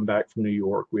just come back from New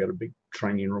York. We had a big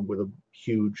training room with a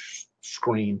huge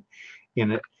screen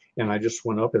in it. And I just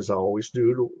went up, as I always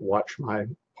do, to watch my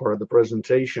part of the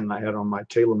presentation. I had on my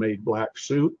tailor-made black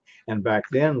suit. And back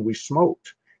then we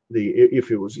smoked.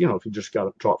 If it was, if you just got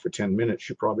up to talk for 10 minutes,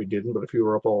 you probably didn't. But if you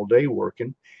were up all day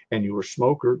working and you were a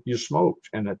smoker, you smoked.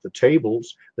 And at the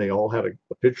tables, they all had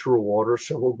a pitcher of water,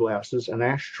 several glasses, and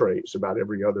ashtrays, about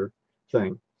every other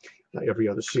thing, every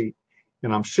other seat.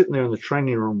 And I'm sitting there in the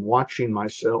training room watching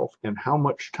myself and how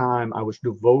much time I was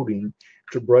devoting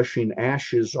to brushing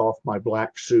ashes off my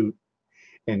black suit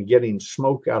and getting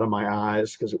smoke out of my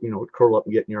eyes, because it would curl up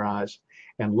and get in your eyes,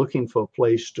 and looking for a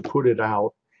place to put it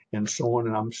out, and so on.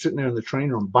 And I'm sitting there in the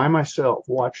training room by myself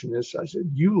watching this. I said,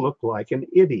 you look like an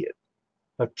idiot,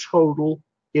 a total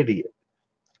idiot.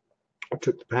 I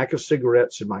took the pack of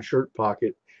cigarettes in my shirt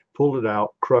pocket, pulled it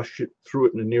out, crushed it, threw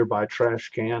it in a nearby trash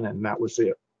can, and that was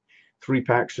it. 3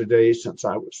 packs a day since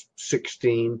I was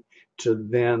 16 to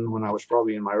then, when I was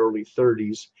probably in my early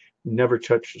 30s. Never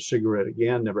touched a cigarette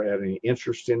again, never had any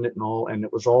interest in it and all. And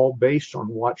it was all based on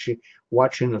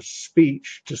watching a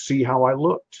speech to see how I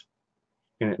looked.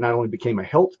 And it not only became a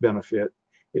health benefit,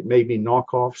 it made me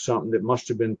knock off something that must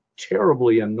have been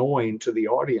terribly annoying to the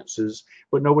audiences,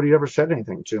 but nobody ever said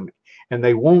anything to me. And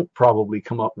they won't probably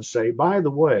come up and say, by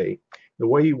the way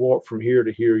you walk from here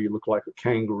to here, you look like a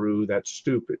kangaroo. That's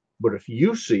stupid. But if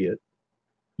you see it,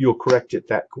 you'll correct it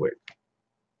that quick.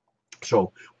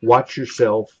 So watch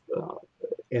yourself,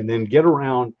 and then get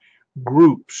around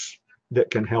groups that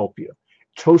can help you.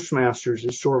 Toastmasters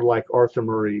is sort of like Arthur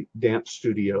Murray dance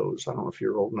studios. I don't know if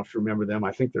you're old enough to remember them.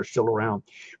 I think they're still around.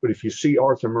 But if you see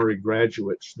Arthur Murray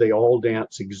graduates, they all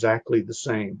dance exactly the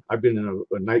same. I've been in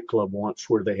a nightclub once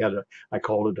where they had I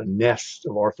called it a nest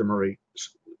of Arthur Murray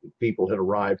people had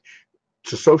arrived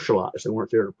to socialize. They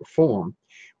weren't there to perform.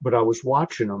 But I was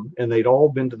watching them, and they'd all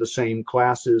been to the same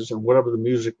classes, and whatever the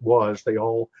music was, they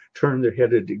all turned their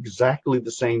head at exactly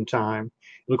the same time.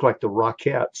 It looked like the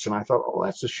Rockettes. And I thought, oh,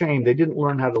 that's a shame. They didn't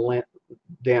learn how to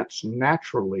dance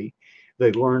naturally.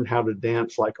 They learned how to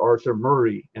dance like Arthur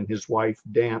Murray and his wife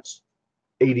danced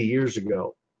 80 years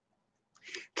ago.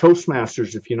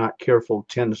 Toastmasters, if you're not careful,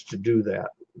 tends to do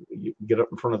that. You get up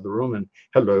in front of the room and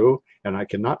hello, and I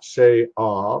cannot say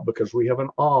ah because we have an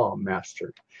ah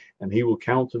master, and he will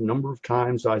count the number of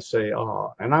times I say ah,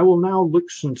 and I will now look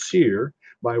sincere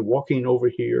by walking over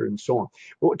here and so on.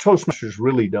 But what Toastmasters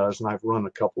really does, and I've run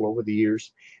a couple over the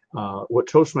years, what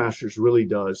Toastmasters really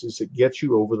does is it gets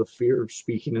you over the fear of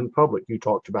speaking in public. You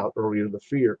talked about earlier the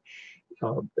fear.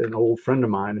 An old friend of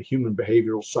mine, a human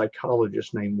behavioral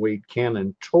psychologist named Wade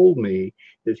Cannon, told me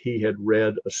that he had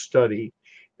read a study.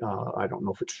 I don't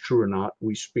know if it's true or not.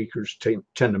 We speakers tend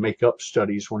to make up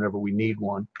studies whenever we need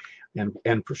one,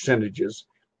 and percentages.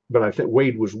 But I think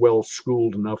Wade was well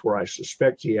schooled enough where I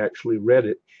suspect he actually read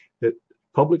it, that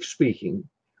public speaking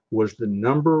was the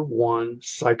 #1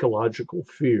 psychological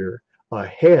fear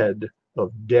ahead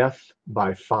of death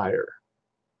by fire.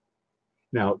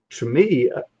 Now, to me,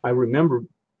 I remember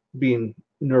being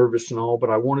nervous and all, but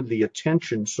I wanted the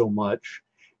attention so much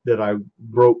that I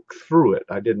broke through it.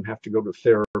 I didn't have to go to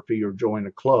therapy or join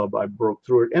a club. I broke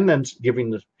through it. And then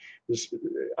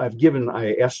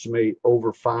I estimate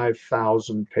over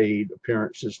 5,000 paid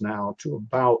appearances now to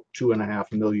about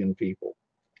 2.5 million people.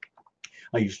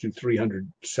 I used to do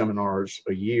 300 seminars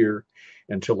a year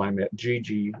until I met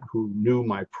Gigi, who knew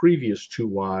my previous two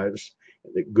wives,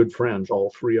 good friends.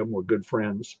 All three of them were good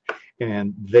friends.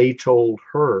 And they told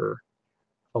her,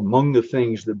 among the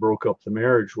things that broke up the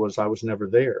marriage was I was never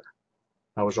there.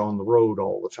 I was on the road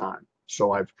all the time.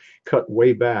 So I've cut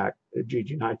way back.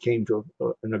 Gigi and I came to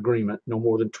an agreement, no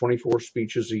more than 24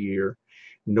 speeches a year,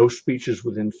 no speeches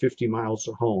within 50 miles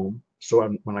of home. So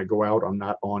when I go out, I'm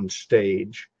not on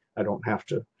stage. I don't have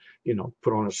to,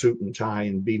 put on a suit and tie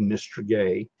and be Mr.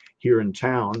 Gay. Here in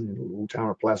town, in the little town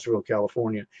of Placerville,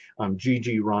 California, I'm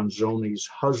Gigi Ronzoni's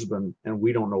husband, and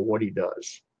we don't know what he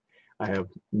does. I have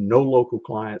no local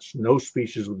clients, no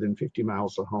speeches within 50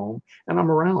 miles of home, and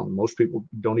I'm around. Most people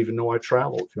don't even know I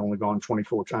travel. If you've only gone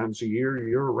 24 times a year,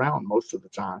 you're around most of the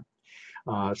time.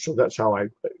 So that's how I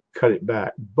cut it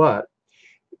back. But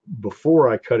before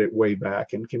I cut it way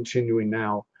back and continuing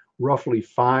now, roughly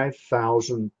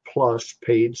 5,000 plus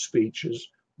paid speeches,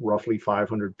 roughly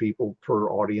 500 people per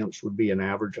audience would be an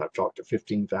average. I've talked to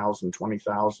 15,000,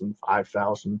 20,000,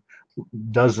 5,000,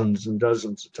 dozens and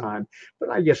dozens of times, but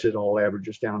I guess it all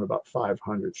averages down about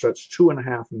 500. So that's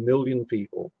 2.5 million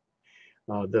people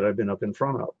that I've been up in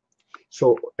front of.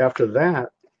 So after that,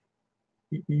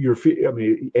 and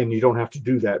you don't have to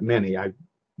do that many. I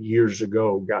years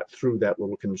ago got through that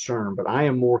little concern, but I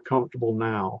am more comfortable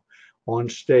now on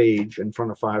stage in front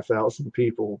of 5,000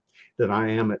 people than I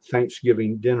am at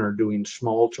Thanksgiving dinner doing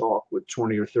small talk with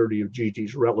 20 or 30 of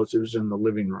Gigi's relatives in the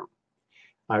living room.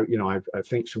 I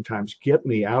think sometimes, get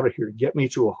me out of here, get me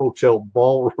to a hotel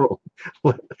ballroom,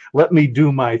 let me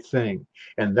do my thing.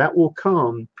 And that will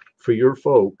come for your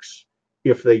folks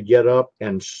if they get up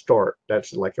and start.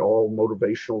 That's like all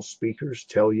motivational speakers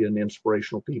tell you, and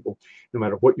inspirational people, no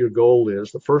matter what your goal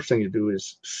is, the first thing you do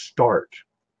is start.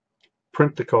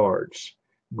 Print the cards,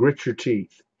 grit your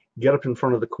teeth, get up in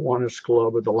front of the Kiwanis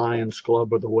Club or the Lions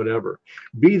Club or the whatever.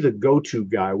 Be the go-to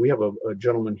guy. We have a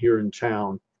gentleman here in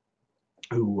town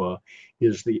who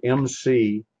is the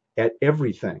MC at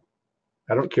everything.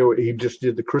 I don't care what, he just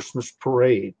did the Christmas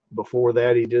parade. Before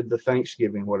that, he did the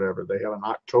Thanksgiving, whatever. They have an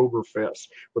Oktoberfest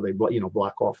where they,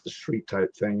 block off the street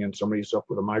type thing, and somebody's up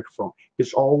with a microphone.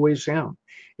 It's always him.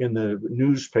 In the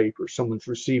newspaper, someone's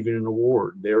receiving an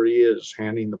award. There he is,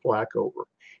 handing the plaque over.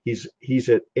 He's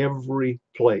at every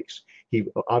place. He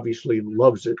obviously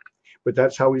loves it, but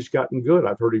that's how he's gotten good.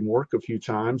 I've heard him work a few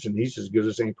times, and he's as good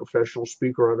as any professional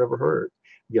speaker I've ever heard.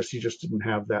 I guess he just didn't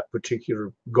have that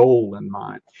particular goal in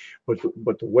mind. But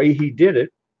the way he did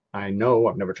it, I know,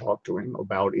 I've never talked to him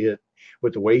about it,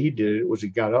 but the way he did it was he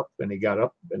got up and he got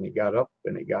up and he got up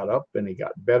and he got up and he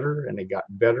got better and he got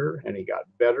better and he got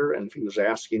better. And if he was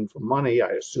asking for money,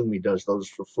 I assume he does those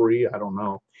for free. I don't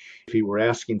know. If he were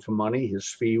asking for money, his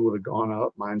fee would have gone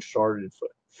up. Mine started for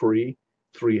free,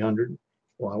 300.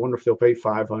 Well, I wonder if they'll pay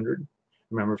 500.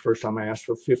 Remember the first time I asked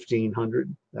for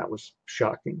 1,500? That was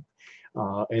shocking.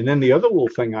 And then the other little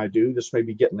thing I do, this may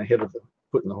be getting ahead of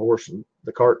putting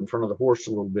the cart in front of the horse a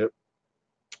little bit.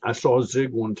 I saw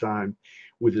Zig one time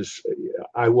with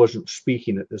I wasn't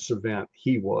speaking at this event,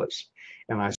 he was.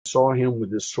 And I saw him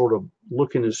with this sort of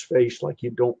look in his face like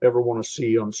you don't ever want to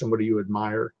see on somebody you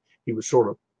admire. He was sort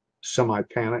of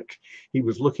semi-panicked. He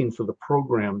was looking for the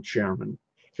program chairman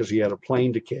because he had a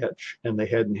plane to catch and they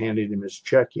hadn't handed him his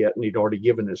check yet, and he'd already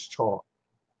given his talk.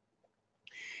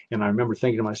 And I remember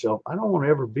thinking to myself, I don't want to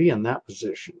ever be in that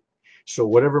position. So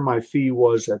whatever my fee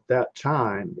was at that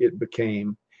time, it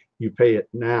became, you pay it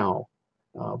now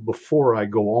before I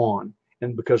go on.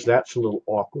 And because that's a little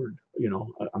awkward,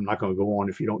 I'm not going to go on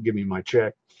if you don't give me my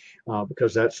check,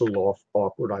 because that's a little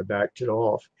awkward. I backed it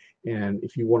off. And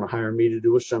if you want to hire me to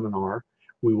do a seminar,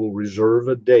 we will reserve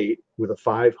a date with a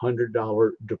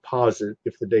 $500 deposit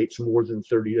if the date's more than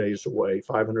 30 days away,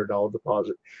 $500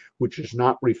 deposit, which is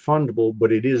not refundable,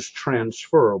 but it is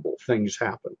transferable. Things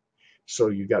happen. So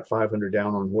you got 500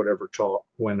 down on whatever talk,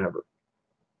 whenever.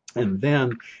 And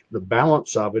then the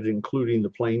balance of it, including the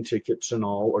plane tickets and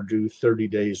all, are due 30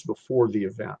 days before the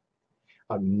event.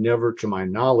 I've never, to my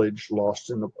knowledge,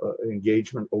 lost an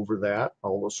engagement over that,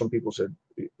 although some people said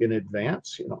in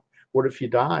advance, what if you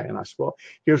die? And I said, well,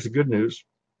 here's the good news.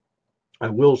 I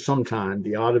will sometime.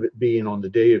 The odd of it being on the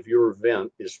day of your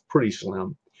event is pretty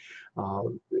slim.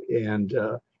 And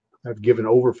I've given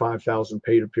over 5,000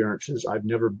 paid appearances. I've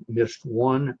never missed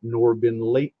one nor been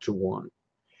late to one.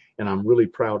 and I'm really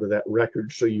proud of that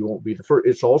record. So you won't be the first.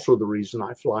 It's also the reason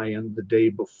I fly in the day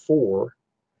before.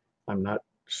 I'm not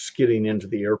skidding into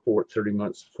the airport 30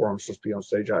 minutes before I'm supposed to be on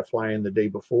stage. I fly in the day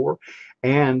before,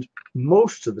 and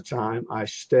most of the time I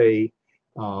stay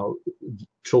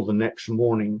till the next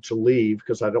morning to leave,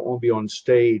 because I don't want to be on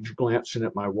stage glancing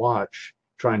at my watch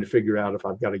trying to figure out if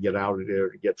I've got to get out of there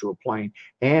to get to a plane.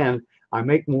 And I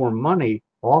make more money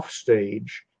off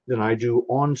stage than I do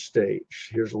on stage.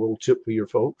 Here's a little tip for your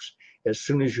folks. As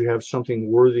soon as you have something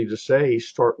worthy to say,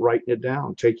 start writing it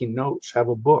down, taking notes, have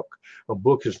a book. A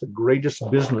book is the greatest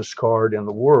business card in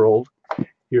the world.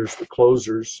 Here's the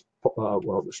closers.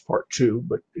 Well, this part 2,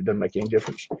 but it doesn't make any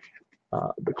difference.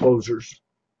 The closers.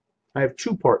 I have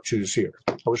 2 part 2s here.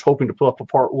 I was hoping to pull up a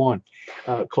part 1.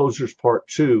 Closers part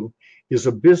 2 is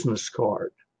a business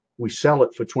card. We sell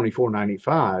it for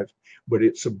 $24.95, but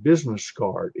it's a business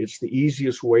card. It's the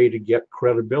easiest way to get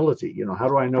credibility. You know, how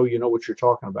do I know you know what you're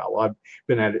talking about? Well, I've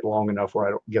been at it long enough where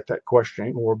I don't get that question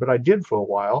anymore, but I did for a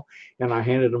while. And I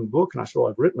handed them a book, and I said,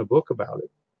 well, I've written a book about it.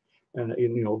 And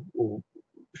you know, well,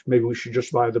 maybe we should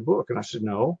just buy the book. And I said,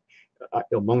 no.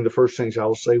 Among the first things I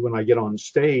will say when I get on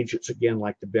stage, it's again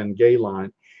like the Ben Gay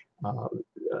line.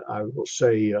 I will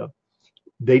say,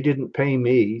 they didn't pay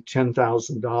me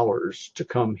 $10,000 to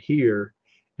come here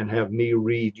and have me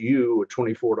read you a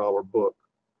 $24 book.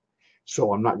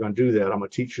 So I'm not going to do that. I'm going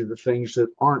to teach you the things that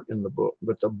aren't in the book,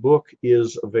 but the book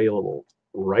is available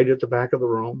right at the back of the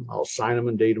room. I'll sign them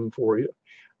and date them for you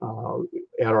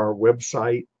at our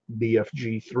website,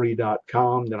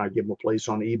 bfg3.com. Then I give them a place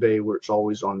on eBay where it's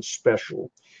always on special,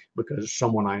 because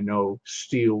someone I know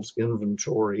steals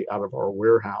inventory out of our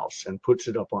warehouse and puts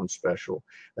it up on special.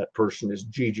 That person is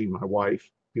Gigi, my wife.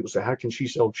 People say, how can she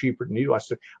sell cheaper than you? I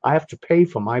said, I have to pay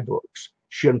for my books.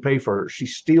 She doesn't pay for hers. She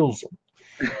steals them.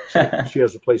 So she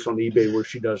has a place on eBay where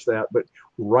she does that. But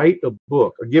write a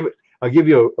book. I'll give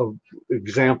you a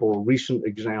example, a recent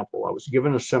example. I was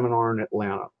given a seminar in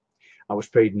Atlanta. I was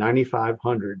paid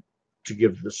 $9,500 to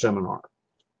give the seminar.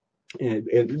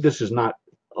 And this is not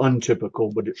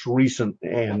untypical, but it's recent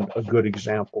and a good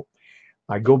example.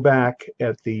 I go back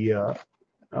at a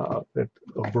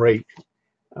break.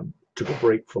 Took a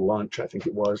break for lunch, I think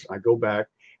it was. I go back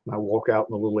and I walk out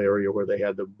in the little area where they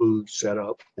had the booth set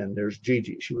up, and there's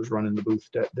Gigi. She was running the booth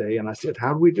that day, and I said,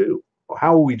 how do we do?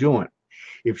 How are we doing?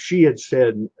 If she had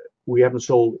said, we haven't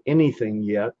sold anything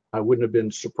yet, I wouldn't have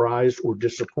been surprised or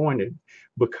disappointed,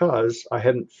 because I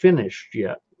hadn't finished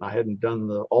yet. I hadn't done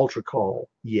the altar call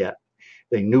yet.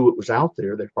 They knew it was out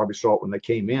there. They probably saw it when they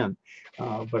came in,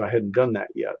 but I hadn't done that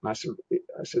yet. And I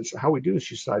said, so how are we doing?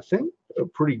 She said, I think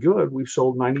pretty good. We've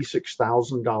sold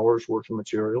 $96,000 worth of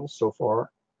materials so far.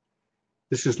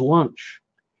 This is lunch.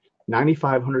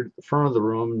 $9,500 at the front of the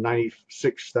room,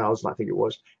 $96,000, I think it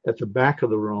was, at the back of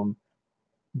the room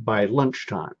by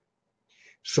lunchtime.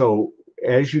 So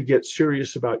as you get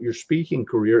serious about your speaking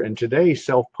career, and today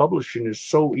self-publishing is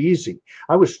so easy.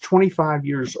 I was 25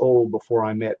 years old before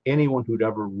I met anyone who'd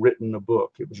ever written a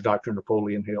book. It was Dr.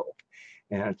 Napoleon Hill,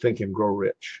 and Think and Grow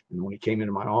Rich. And when he came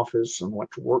into my office and went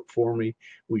to work for me,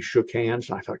 we shook hands.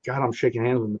 And I thought, God, I'm shaking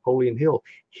hands with Napoleon Hill.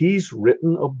 He's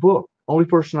written a book. Only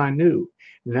person I knew.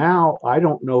 Now I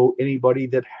don't know anybody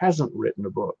that hasn't written a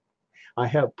book. I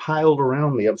have piled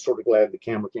around me. I'm sort of glad the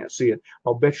camera can't see it.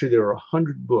 I'll bet you there are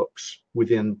 100 books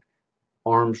within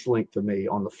arm's length of me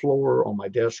on the floor, on my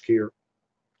desk here.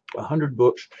 100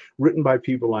 books written by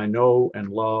people I know and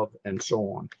love and so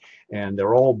on. And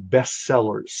they're all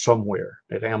bestsellers somewhere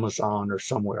at Amazon or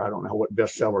somewhere. I don't know what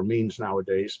bestseller means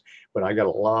nowadays, but I got a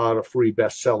lot of free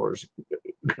bestsellers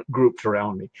grouped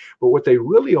around me. But what they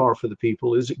really are for the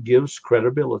people is it gives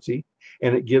credibility,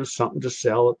 and it gives something to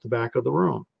sell at the back of the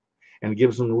room. And it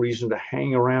gives them a reason to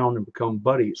hang around and become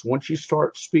buddies. Once you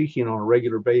start speaking on a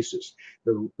regular basis,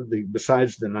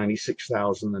 besides the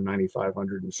 96,000, the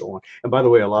 9,500, and so on. And by the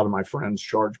way, a lot of my friends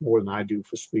charge more than I do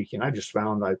for speaking. I just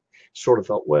found I sort of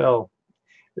thought, well,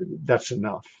 that's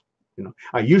enough. You know,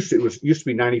 it used to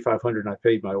be 9,500, and I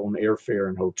paid my own airfare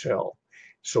and hotel.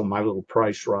 So my little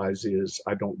price rise is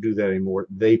I don't do that anymore.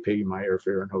 They pay my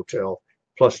airfare and hotel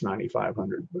plus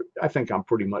 9,500. But I think I'm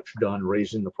pretty much done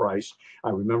raising the price. I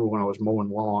remember when I was mowing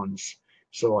lawns,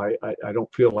 so I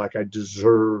don't feel like I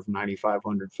deserve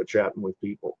 9,500 for chatting with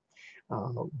people.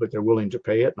 But they're willing to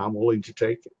pay it, and I'm willing to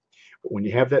take it. But when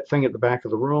you have that thing at the back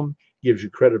of the room, gives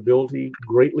you credibility,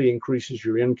 greatly increases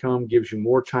your income, gives you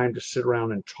more time to sit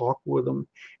around and talk with them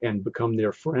and become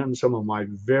their friends. Some of my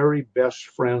very best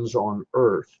friends on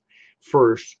earth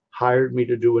first hired me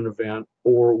to do an event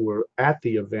or were at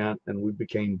the event, and we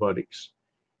became buddies.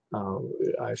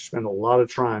 I spend a lot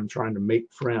of time trying to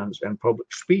make friends, and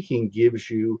public speaking gives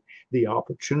you the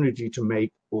opportunity to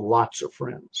make lots of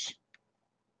friends.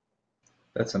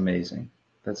 That's amazing.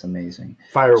 That's amazing.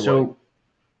 Fire away.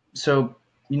 So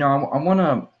you know,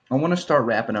 I wanna start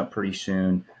wrapping up pretty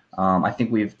soon. I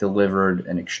think we've delivered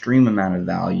an extreme amount of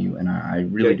value, and I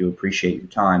really Okay. do appreciate your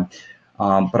time.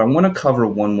 But I want to cover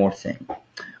one more thing.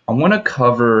 I want to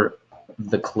cover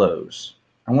the close.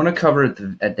 I want to cover at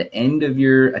the end of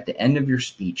your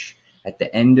speech, at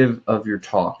the end of your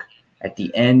talk, at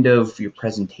the end of your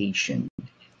presentation.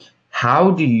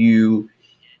 How do you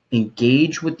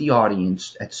engage with the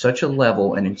audience at such a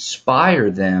level and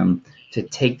inspire them to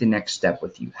take the next step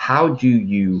with you? How do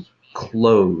you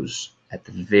close at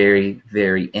the very,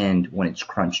 very end when it's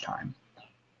crunch time?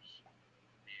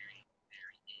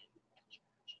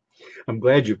 I'm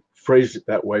glad you phrased it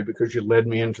that way because you led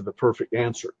me into the perfect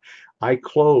answer. I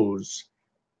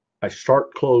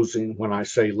start closing when I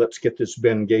say, let's get this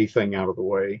Ben Gay thing out of the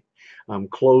way. I'm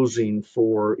closing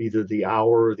for either the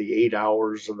hour or the 8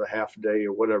 hours or the half day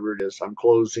or whatever it is. I'm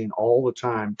closing all the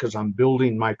time because I'm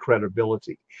building my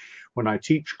credibility. When I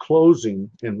teach closing,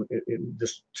 and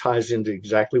this ties into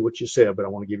exactly what you said, but I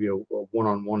want to give you a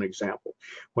one-on-one example.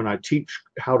 When I teach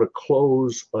how to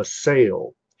close a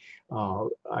sale,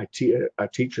 I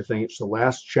teach a thing. It's the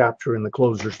last chapter in the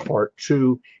Closers Part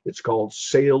 2. It's called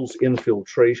Sales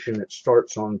Infiltration. It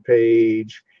starts on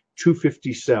page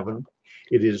 257.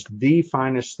 It is the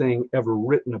finest thing ever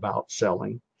written about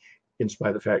selling, in spite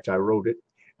of the fact I wrote it.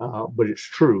 But it's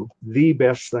true, the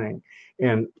best thing.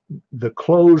 And the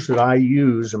close that I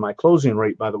use, and my closing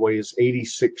rate, by the way, is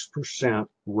 86%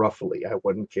 roughly. I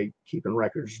wasn't keeping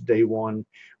records day one,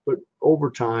 but over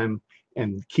time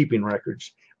and keeping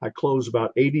records, I close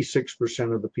about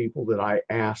 86% of the people that I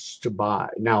asked to buy.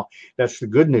 Now, that's the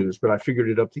good news, but I figured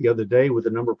it up the other day with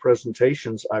the number of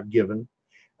presentations I've given.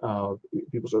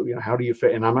 People say, you know, how do you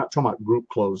fit? And I'm not talking about group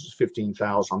closes,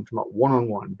 15,000. I'm talking about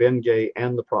one-on-one, Ben Gay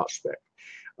and the prospect.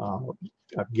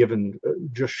 I've given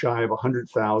just shy of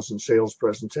 100,000 sales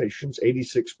presentations,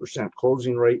 86%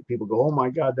 closing rate. People go, oh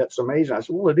my God, that's amazing. I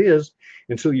said, well, it is,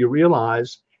 until you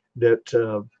realize that,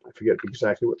 I forget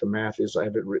exactly what the math is. I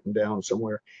have it written down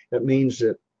somewhere. That means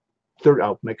that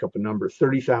I'll make up a number,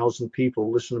 30,000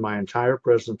 people listened to my entire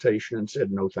presentation and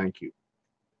said, no, thank you.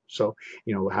 So,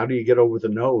 you know, how do you get over the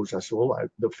nose? I said, well,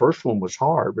 the first one was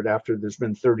hard, but after there's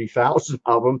been 30,000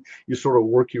 of them, you sort of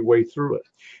work your way through it.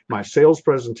 My sales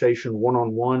presentation,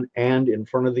 one-on-one and in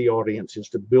front of the audience, is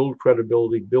to build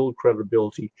credibility,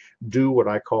 do what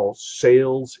I call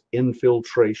sales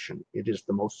infiltration. It is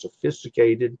the most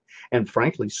sophisticated and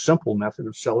frankly simple method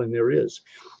of selling there is.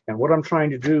 And what I'm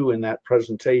trying to do in that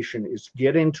presentation is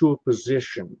get into a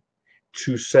position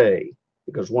to say,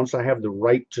 because once I have the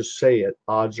right to say it,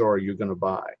 odds are you're going to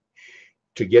buy.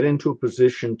 To get into a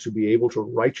position to be able to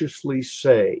righteously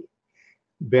say,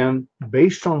 Ben,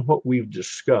 based on what we've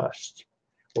discussed,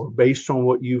 or based on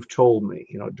what you've told me,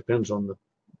 you know, it depends on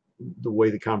the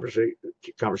way the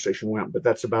conversation went, but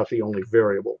that's about the only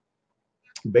variable.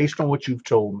 Based on what you've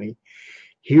told me,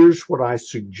 here's what I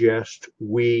suggest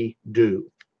we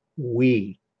do.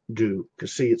 We do.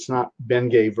 Because see, it's not Ben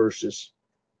Gay versus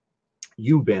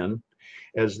you, Ben,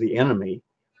 as the enemy.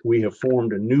 We have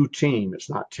formed a new team. It's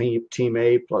not team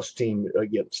A plus team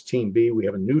against team B. We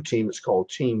have a new team. It's called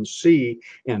Team C,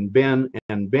 and Ben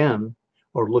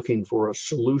are looking for a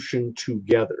solution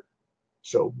together.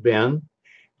 So Ben,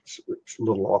 it's a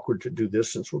little awkward to do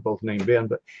this since we're both named Ben,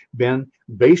 but Ben,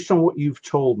 based on what you've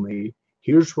told me,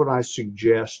 here's what I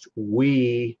suggest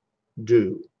we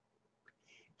do.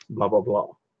 Blah, blah, blah.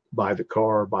 Buy the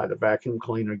car, buy the vacuum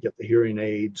cleaner, get the hearing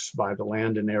aids, buy the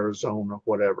land in Arizona,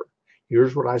 whatever.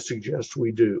 Here's what I suggest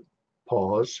we do.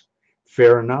 Pause.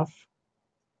 Fair enough?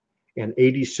 And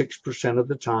 86% of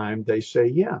the time they say,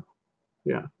 yeah.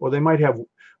 Or they might have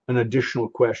an additional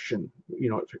question, you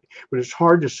know, but it's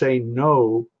hard to say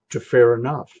no to fair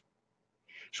enough.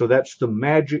 So that's the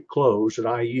magic close that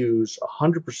I use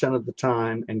 100% of the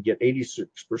time and get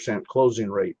 86% closing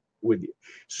rate with you.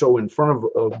 So in front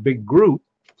of a big group,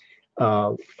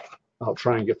 I'll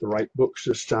try and get the right books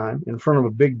this time. In front of a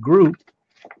big group,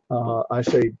 I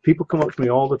say, people come up to me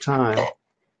all the time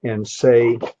and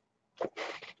say,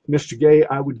 Mr. Gay,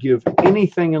 I would give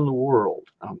anything in the world.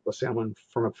 Let's say I'm in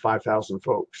front of 5,000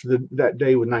 folks. That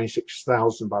day with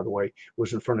 96,000, by the way,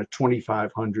 was in front of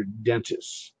 2,500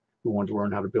 dentists who wanted to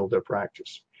learn how to build their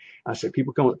practice. I say,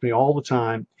 people come up to me all the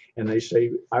time and they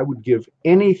say, I would give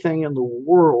anything in the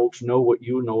world to know what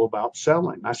you know about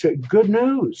selling. I said, good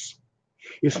news.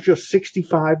 It's just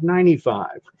 $65.95.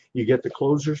 You get the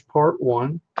closers part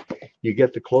 1, you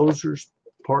get the closers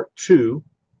part 2,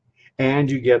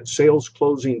 And you get Sales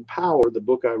Closing Power, the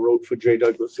book I wrote for J.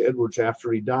 Douglas Edwards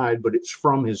after he died, but it's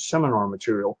from his seminar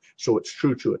material, so it's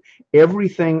true to it.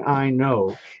 Everything I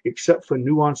know, except for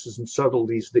nuances and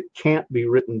subtleties that can't be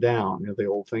written down. You know, the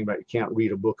old thing about you can't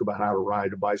read a book about how to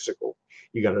ride a bicycle.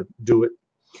 You got to do it.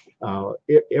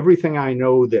 Everything I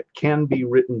know that can be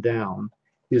written down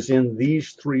is in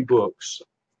these 3 books,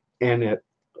 and at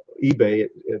eBay,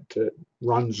 at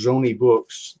Ronzoni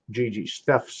Books, Gigi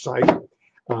Steph's site.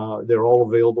 They're all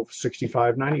available for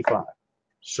 $65.95.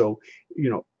 So, you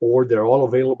know, or they're all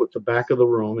available at the back of the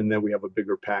room, and then we have a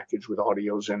bigger package with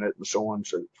audios in it and so on,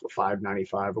 so for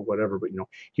 $5.95 or whatever. But, you know,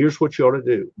 here's what you ought to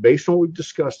do. Based on what we've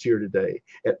discussed here today,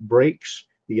 at breaks,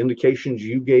 the indications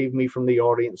you gave me from the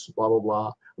audience, blah, blah,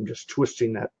 blah, I'm just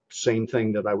twisting that same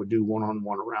thing that I would do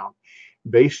one-on-one around.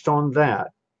 Based on that,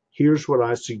 here's what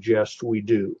I suggest we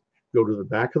do. Go to the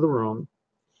back of the room.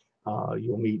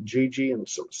 You'll meet Gigi and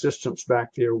some assistants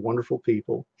back there, wonderful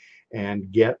people,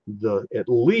 and get at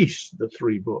least the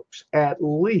 3 books, at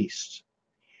least.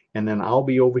 And then I'll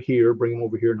be over here, bring them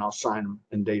over here, and I'll sign them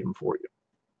and date them for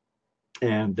you.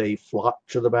 And they flock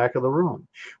to the back of the room.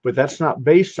 But that's not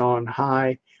based on,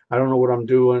 hi, I don't know what I'm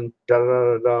doing, da da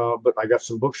da da, but I got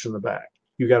some books in the back.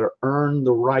 You got to earn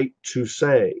the right to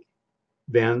say,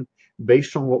 Ben,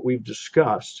 based on what we've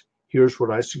discussed, here's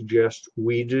what I suggest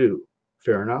we do.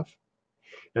 Fair enough?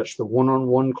 That's the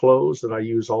one-on-one close that I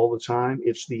use all the time.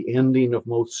 It's the ending of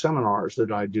most seminars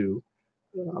that I do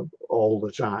all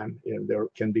the time. And there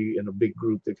can be, in a big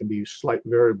group, there can be slight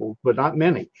variables, but not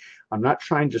many. I'm not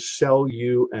trying to sell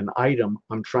you an item.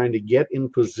 I'm trying to get in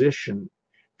position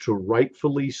to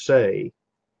rightfully say,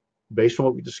 based on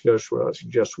what we discussed, what I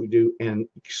suggest we do, and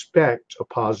expect a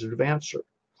positive answer.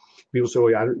 People say,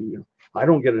 well, I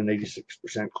don't get an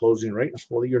 86% closing rate. I say,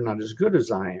 well, you're not as good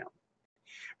as I am.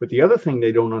 But the other thing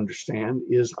they don't understand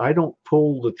is I don't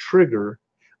pull the trigger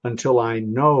until I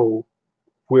know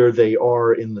where they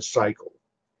are in the cycle.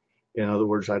 In other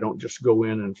words, I don't just go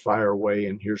in and fire away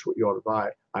and here's what you ought to buy.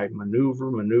 I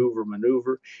maneuver, maneuver,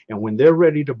 maneuver. And when they're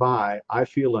ready to buy, I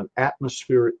feel an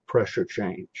atmospheric pressure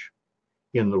change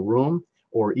in the room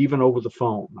or even over the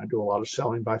phone. I do a lot of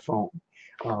selling by phone.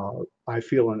 I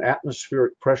feel an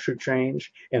atmospheric pressure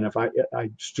change. And if I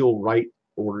still write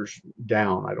orders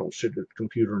down. I don't sit at the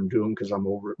computer and do them because I'm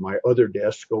over at my other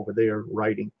desk over there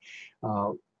writing.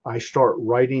 I start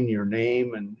writing your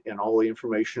name and all the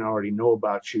information I already know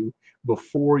about you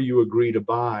before you agree to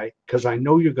buy, because I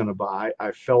know you're going to buy.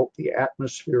 I felt the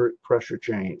atmospheric pressure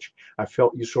change. I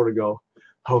felt you sort of go,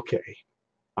 okay,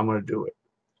 I'm going to do it.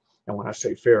 And when I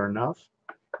say fair enough,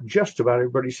 just about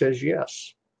everybody says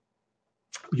yes.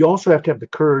 You also have to have the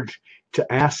courage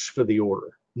to ask for the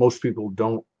order. Most people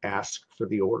don't ask for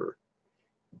the order.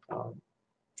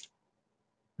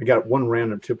 I got one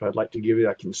random tip I'd like to give you.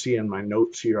 I can see in my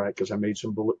notes here because I made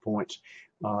some bullet points.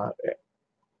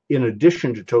 In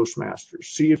addition to Toastmasters,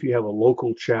 see if you have a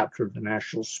local chapter of the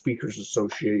National Speakers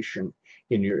Association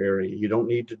in your area. You don't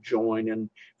need to join and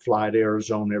fly to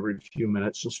Arizona every few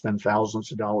minutes and spend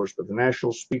thousands of dollars, but the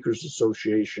National Speakers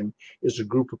Association is a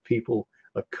group of people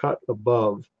a cut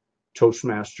above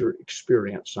Toastmaster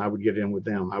experience. I would get in with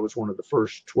them. I was one of the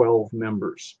first 12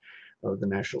 members of the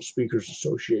National Speakers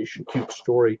Association. Cute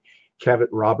story. Cavett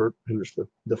Robert, who's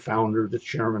the founder, the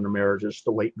chairman emeritus,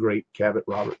 the late great Cavett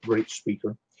Robert, great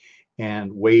speaker,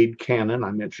 and Wade Cannon,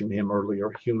 I mentioned him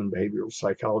earlier, human behavioral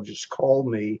psychologist, called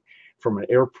me from an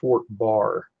airport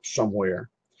bar somewhere.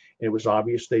 It was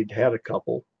obvious they'd had a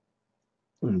couple.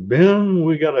 And Ben,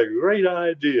 we got a great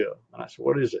idea. And I said,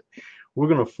 what is it? We're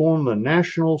going to form the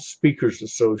National Speakers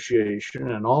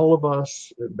Association, and all of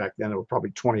us, back then there were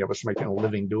probably 20 of us making a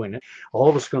living doing it, all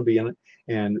of us going to be in it,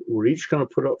 and we're each going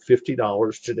to put up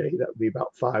 $50 today. That would be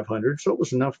about $500. So it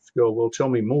was enough to go, well, tell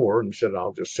me more, and said,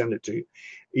 I'll just send it to you.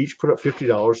 Each put up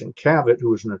 $50, and Cavett,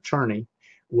 who is an attorney,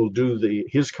 will do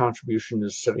his contribution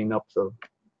is setting up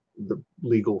the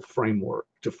legal framework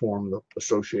to form the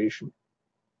association,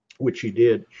 which he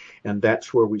did, and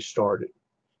that's where we started.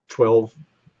 12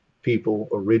 people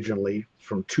originally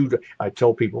from I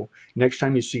tell people, next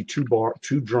time you see two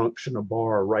drunks in a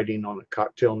bar writing on a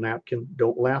cocktail napkin,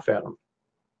 don't laugh at them.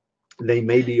 They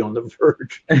may be on the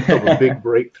verge of a big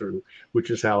breakthrough, which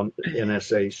is how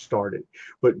NSA started.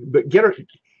 But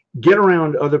get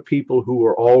around other people who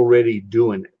are already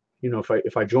doing it. You know,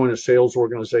 if I join a sales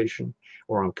organization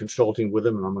or I'm consulting with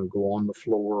them and I'm going to go on the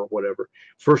floor or whatever,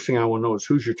 first thing I want to know is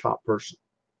who's your top person.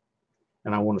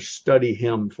 and I want to study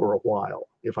him for a while.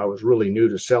 If I was really new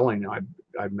to selling,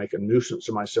 I'd make a nuisance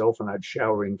of myself and I'd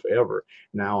shower him forever.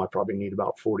 Now I probably need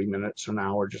about 40 minutes, an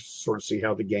hour, just to sort of see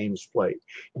how the game's played.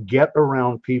 Get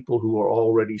around people who are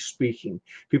already speaking.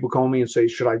 People call me and say,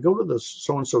 should I go to the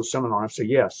so-and-so seminar? I say,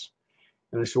 yes.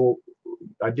 And they say, well,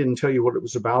 I didn't tell you what it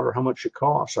was about or how much it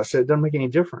costs. I said, it doesn't make any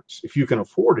difference. If you can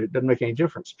afford it, it doesn't make any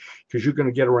difference, because you're going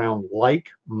to get around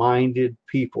like-minded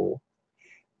people,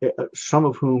 some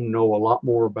of whom know a lot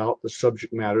more about the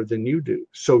subject matter than you do.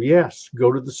 So yes,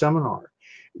 go to the seminar.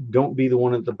 Don't be the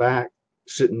one at the back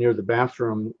sitting near the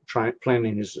bathroom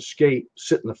planning his escape.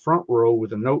 Sit in the front row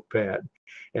with a notepad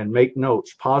and make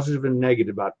notes, positive and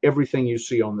negative, about everything you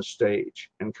see on the stage,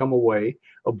 and come away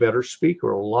a better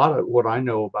speaker. A lot of what I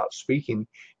know about speaking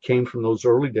came from those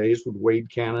early days with Wade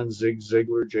Cannon, Zig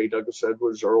Ziglar, J. Douglas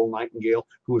Edwards, Earl Nightingale,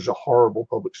 who was a horrible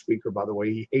public speaker, by the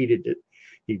way. He hated it.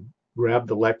 He grabbed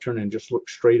the lectern and just looked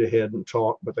straight ahead and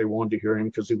talked, but they wanted to hear him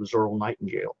because he was Earl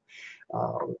Nightingale.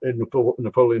 And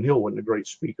Napoleon Hill wasn't a great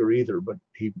speaker either, but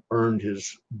he earned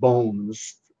his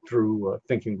bones through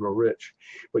Think and Grow Rich.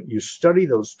 But you study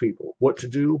those people, what to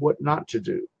do, what not to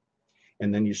do.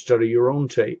 And then you study your own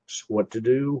tapes, what to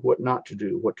do, what not to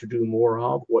do, what to do more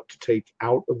of, what to take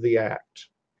out of the act.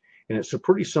 And it's a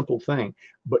pretty simple thing,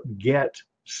 but get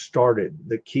started.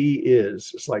 The key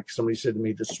is, it's like somebody said to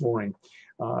me this morning,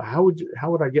 how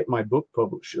would I get my book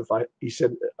published? I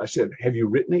said, have you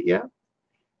written it yet?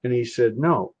 And he said,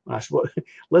 no. I said, well,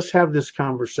 let's have this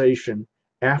conversation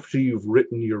after you've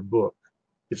written your book.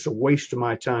 It's a waste of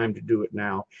my time to do it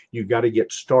now. You've got to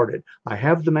get started. I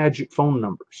have the magic phone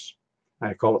numbers.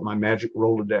 I call it my magic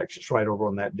Rolodex. It's right over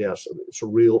on that desk. It's a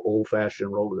real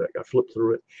old-fashioned Rolodex. I flip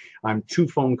through it. I'm 2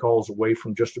 phone calls away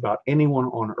from just about anyone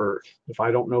on earth. If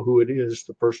I don't know who it is,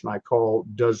 the person I call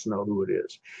does know who it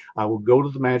is. I will go to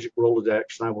the magic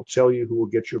Rolodex and I will tell you who will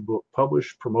get your book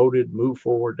published, promoted, move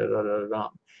forward,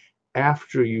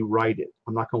 after you write it.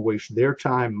 I'm not going to waste their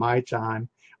time, my time,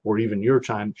 or even your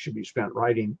time should be spent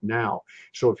writing now.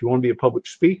 So if you want to be a public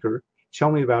speaker,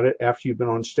 tell me about it after you've been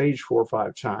on stage 4 or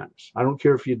 5 times. I don't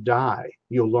care if you die,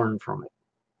 you'll learn from it.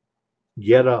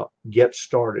 Get up, get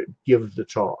started, give the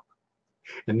talk.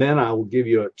 And then I will give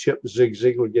you a tip Zig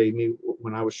Ziglar gave me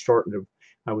when I was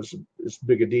I was as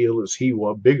big a deal as he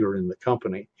was, bigger in the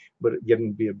company, but it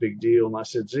getting to be a big deal. And I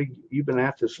said, Zig, you've been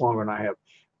at this longer than I have.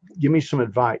 Give me some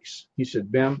advice. He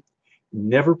said, Ben,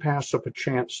 never pass up a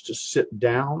chance to sit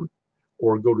down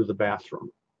or go to the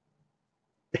bathroom.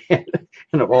 And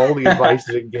of all the advice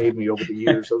that he gave me over the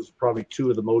years, those are probably 2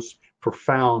 of the most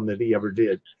profound that he ever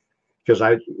did. Because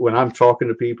when I'm talking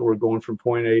to people or going from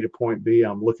point A to point B,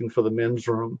 I'm looking for the men's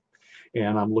room,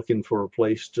 and I'm looking for a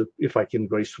place to, if I can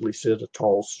gracefully sit. A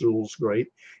tall stool's great,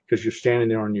 because you're standing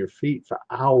there on your feet for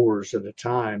hours at a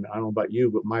time. I don't know about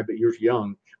you, but you're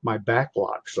young, my back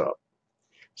locks up.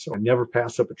 So I never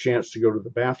pass up a chance to go to the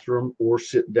bathroom or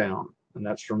sit down. And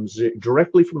that's from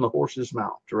directly from the horse's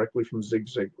mouth, directly from Zig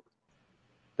Ziglar.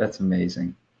 That's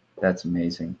amazing. That's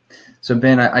amazing. So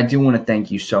Ben, I do want to thank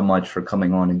you so much for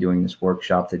coming on and doing this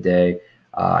workshop today.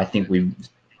 I think we've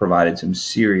provided some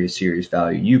serious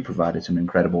value. You provided some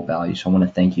incredible value. So I want to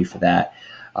thank you for that.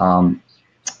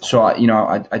 So I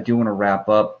do want to wrap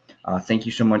up. Thank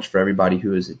you so much for everybody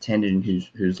who has attended and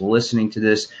who's listening to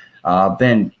this.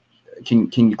 Ben,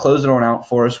 can you close it on out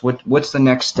for us? What's the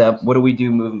next step? What do we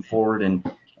do moving forward, and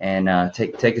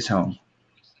take us home?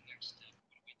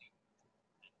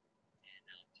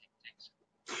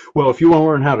 Well, if you want to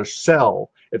learn how to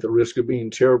sell at the risk of being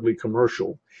terribly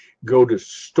commercial, go to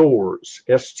stores,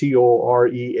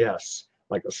 STORES,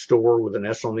 like a store with an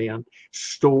S on the end,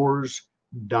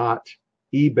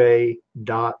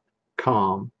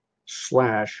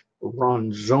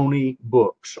 stores.ebay.com/Ronzoni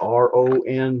Books,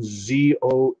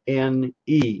 RONZONE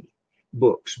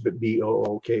Books, but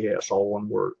BOOKS, all one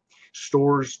word.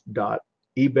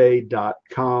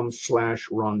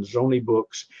 Stores.ebay.com/Ronzoni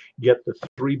Books. Get the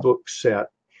 3-book set,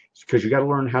 because you got to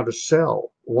learn how to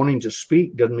sell. Wanting to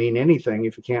speak doesn't mean anything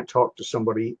if you can't talk to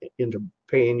somebody into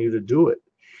paying you to do it.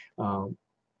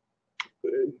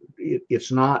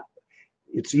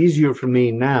 It's easier for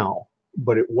me now,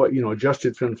 but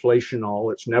adjusted for inflation,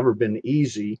 it's never been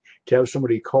easy to have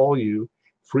somebody call you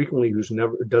frequently who's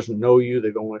doesn't know you.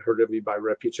 They've only heard of you by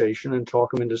reputation, and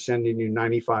talk them into sending you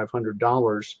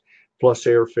 $9,500 plus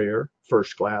airfare,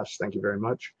 first class. Thank you very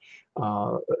much.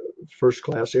 First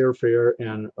class airfare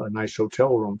and a nice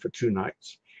hotel room for 2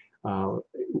 nights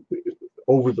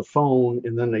over the phone,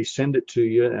 and then they send it to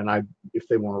you. And if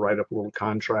they want to write up a little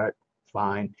contract,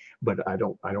 fine, but I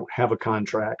don't have a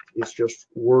contract. It's just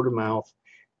word of mouth,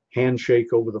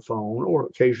 handshake over the phone, or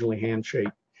occasionally handshake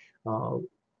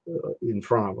in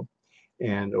front of them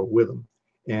and with them.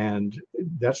 And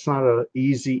that's not an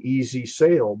easy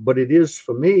sale, but it is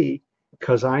for me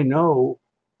because I know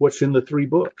what's in the 3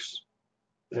 books.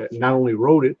 Not only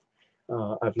wrote it,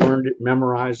 I've learned it,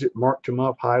 memorized it, marked them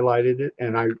up, highlighted it,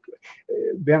 and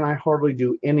I hardly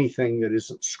do anything that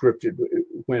isn't scripted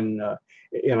when,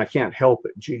 and I can't help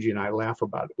it. Gigi and I laugh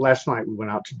about it. Last night we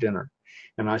went out to dinner,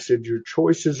 and I said, your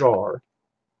choices are,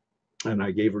 and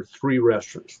I gave her 3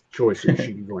 restaurants choices.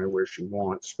 She can go anywhere she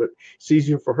wants, but it's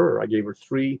easier for her. I gave her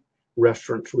 3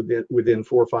 restaurants within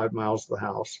 4 or 5 miles of the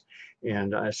house,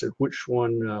 and I said, which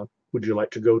one would you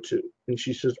like to go to? And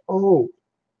she says, oh,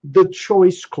 the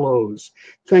choice clothes.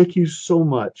 Thank you so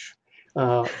much.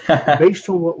 Based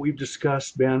on what we've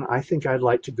discussed, Ben, I think I'd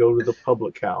like to go to the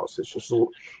Public House. It's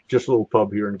just a little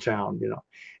pub here in town, you know.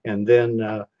 And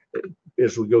then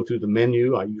as we go through the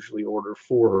menu, I usually order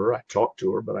for her. I talk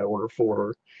to her, but I order for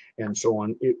her, and so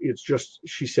on. It's just,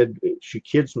 she said, she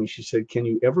kids me. She said, "Can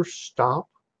you ever stop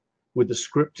with the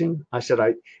scripting?" I said,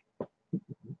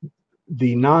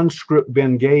 the non-script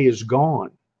Ben Gay is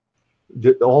gone.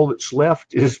 All that's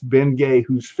left is Ben Gay,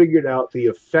 who's figured out the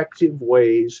effective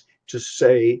ways to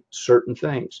say certain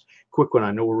things. Quick one,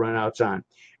 I know we're running out of time.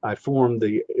 I formed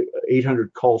the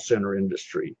 800 call center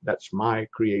industry. That's my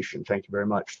creation. Thank you very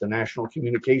much. The National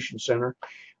Communication Center.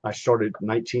 I started in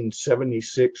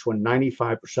 1976 when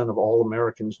 95% of all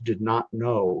Americans did not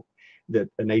know that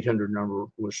an 800 number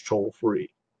was toll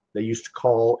free. They used to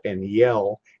call and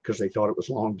yell because they thought it was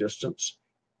long distance,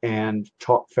 and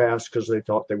talk fast because they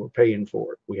thought they were paying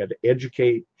for it. We had to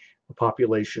educate the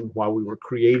population while we were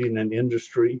creating an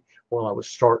industry, while I was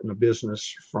starting a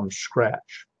business from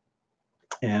scratch.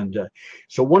 And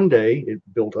so one day it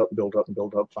built up.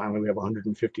 Finally, we have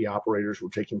 150 operators. We're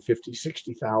taking 50,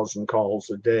 60,000 calls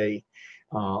a day.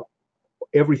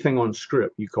 Everything on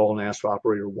script. You call and ask for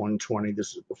operator 120.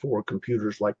 This is before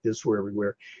computers like this were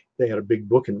everywhere. They had a big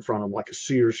book in front of them, like a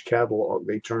Sears catalog.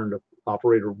 They turned to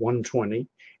operator 120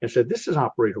 and said, "This is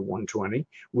operator 120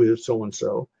 with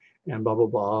so-and-so," and blah, blah,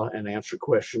 blah, and answer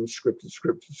questions,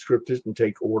 scripted, and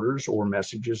take orders or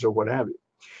messages or what have you.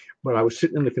 But I was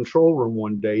sitting in the control room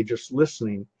one day just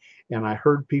listening, and I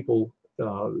heard people,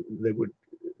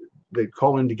 they'd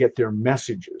call in to get their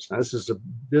messages. Now, this is a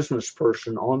business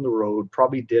person on the road,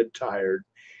 probably dead tired,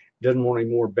 doesn't want any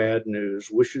more bad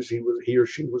news, wishes he or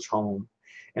she was home,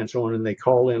 and so on. And they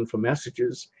call in for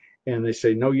messages, and they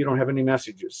say, "No, you don't have any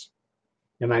messages."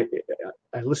 And I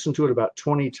listened to it about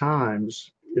 20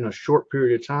 times in a short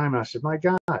period of time. And I said, "My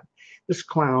God, this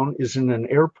clown is in an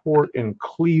airport in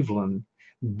Cleveland,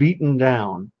 beaten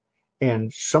down,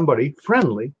 and somebody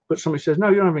friendly, but somebody says, 'No,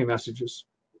 you don't have any messages.'"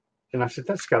 And I said,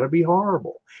 "That's got to be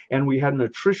horrible." And we had an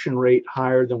attrition rate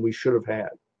higher than we should have had.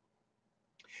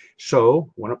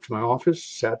 So went up to my office,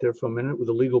 sat there for a minute with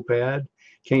a legal pad,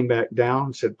 came back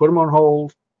down, said, "Put them on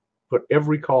hold, put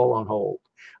every call on hold."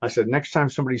 I said, "Next time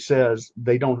somebody says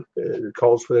they don't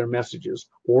calls for their messages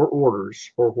or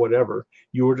orders or whatever,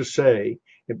 you were to say,"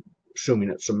 assuming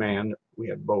it's a man, we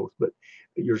had both, but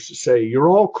you're to say, "You're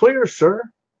all clear, sir,"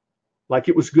 like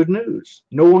it was good news.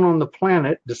 No one on the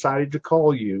planet decided to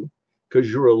call you because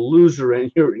you're a loser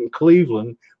and you're in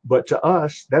Cleveland, but to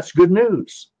us, that's good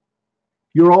news.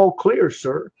 "You're all clear,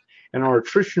 sir." And our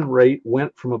attrition rate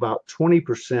went from about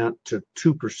 20% to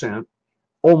 2%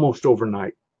 almost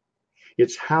overnight.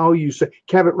 It's how you say.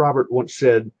 Cabot Robert once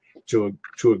said to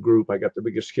a group, I got the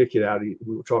biggest kick out. We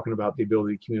were talking about the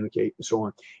ability to communicate and so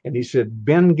on. And he said,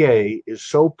 "Ben Gay is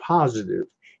so positive,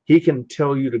 he can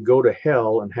tell you to go to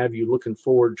hell and have you looking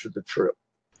forward to the trip."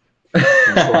 And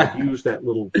so I use that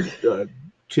little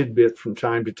tidbit from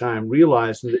time to time,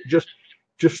 realizing that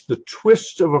just the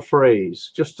twist of a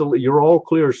phrase, just to, "You're all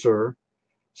clear, sir,"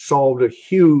 solved a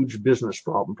huge business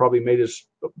problem, probably made us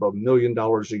 $1 million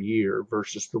a year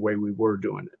versus the way we were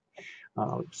doing it.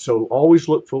 So always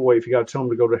look for a way. If you got to tell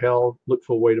them to go to hell, look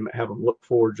for a way to have them look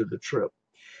forward to the trip.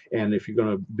 And if you're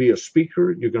going to be a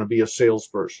speaker, you're going to be a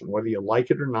salesperson. Whether you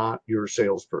like it or not, you're a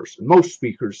salesperson. Most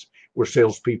speakers were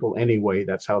salespeople anyway.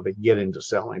 That's how they get into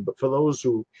selling. But for those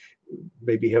who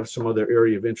maybe have some other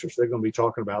area of interest, they're going to be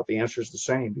talking about, the answer is the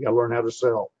same. You got to learn how to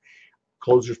sell.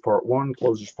 Closers Part 1,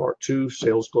 Closers Part 2,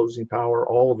 Sales Closing Power,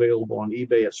 all available on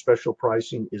eBay at special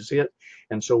pricing is it.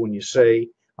 And so when you say,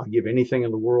 "I'll give anything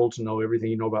in the world to know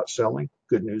everything you know about selling,"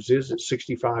 good news is it's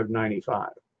 $65.95.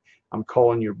 I'm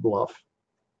calling your bluff.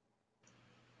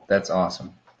 That's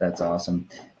awesome. That's awesome.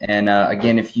 And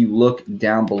again, if you look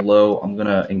down below, I'm going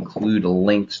to include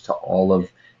links to all of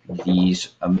these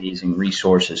amazing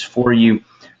resources for you.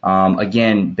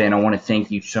 Again, Ben, I want to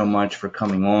thank you so much for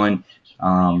coming on.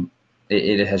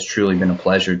 it has truly been a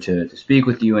pleasure to speak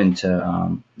with you and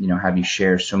to have you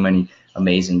share so many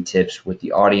amazing tips with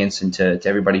the audience, and to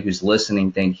everybody who's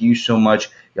listening. Thank you so much.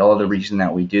 Y'all are the reason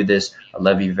that we do this. I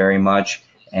love you very much,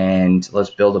 and let's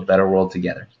build a better world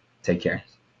together. Take care.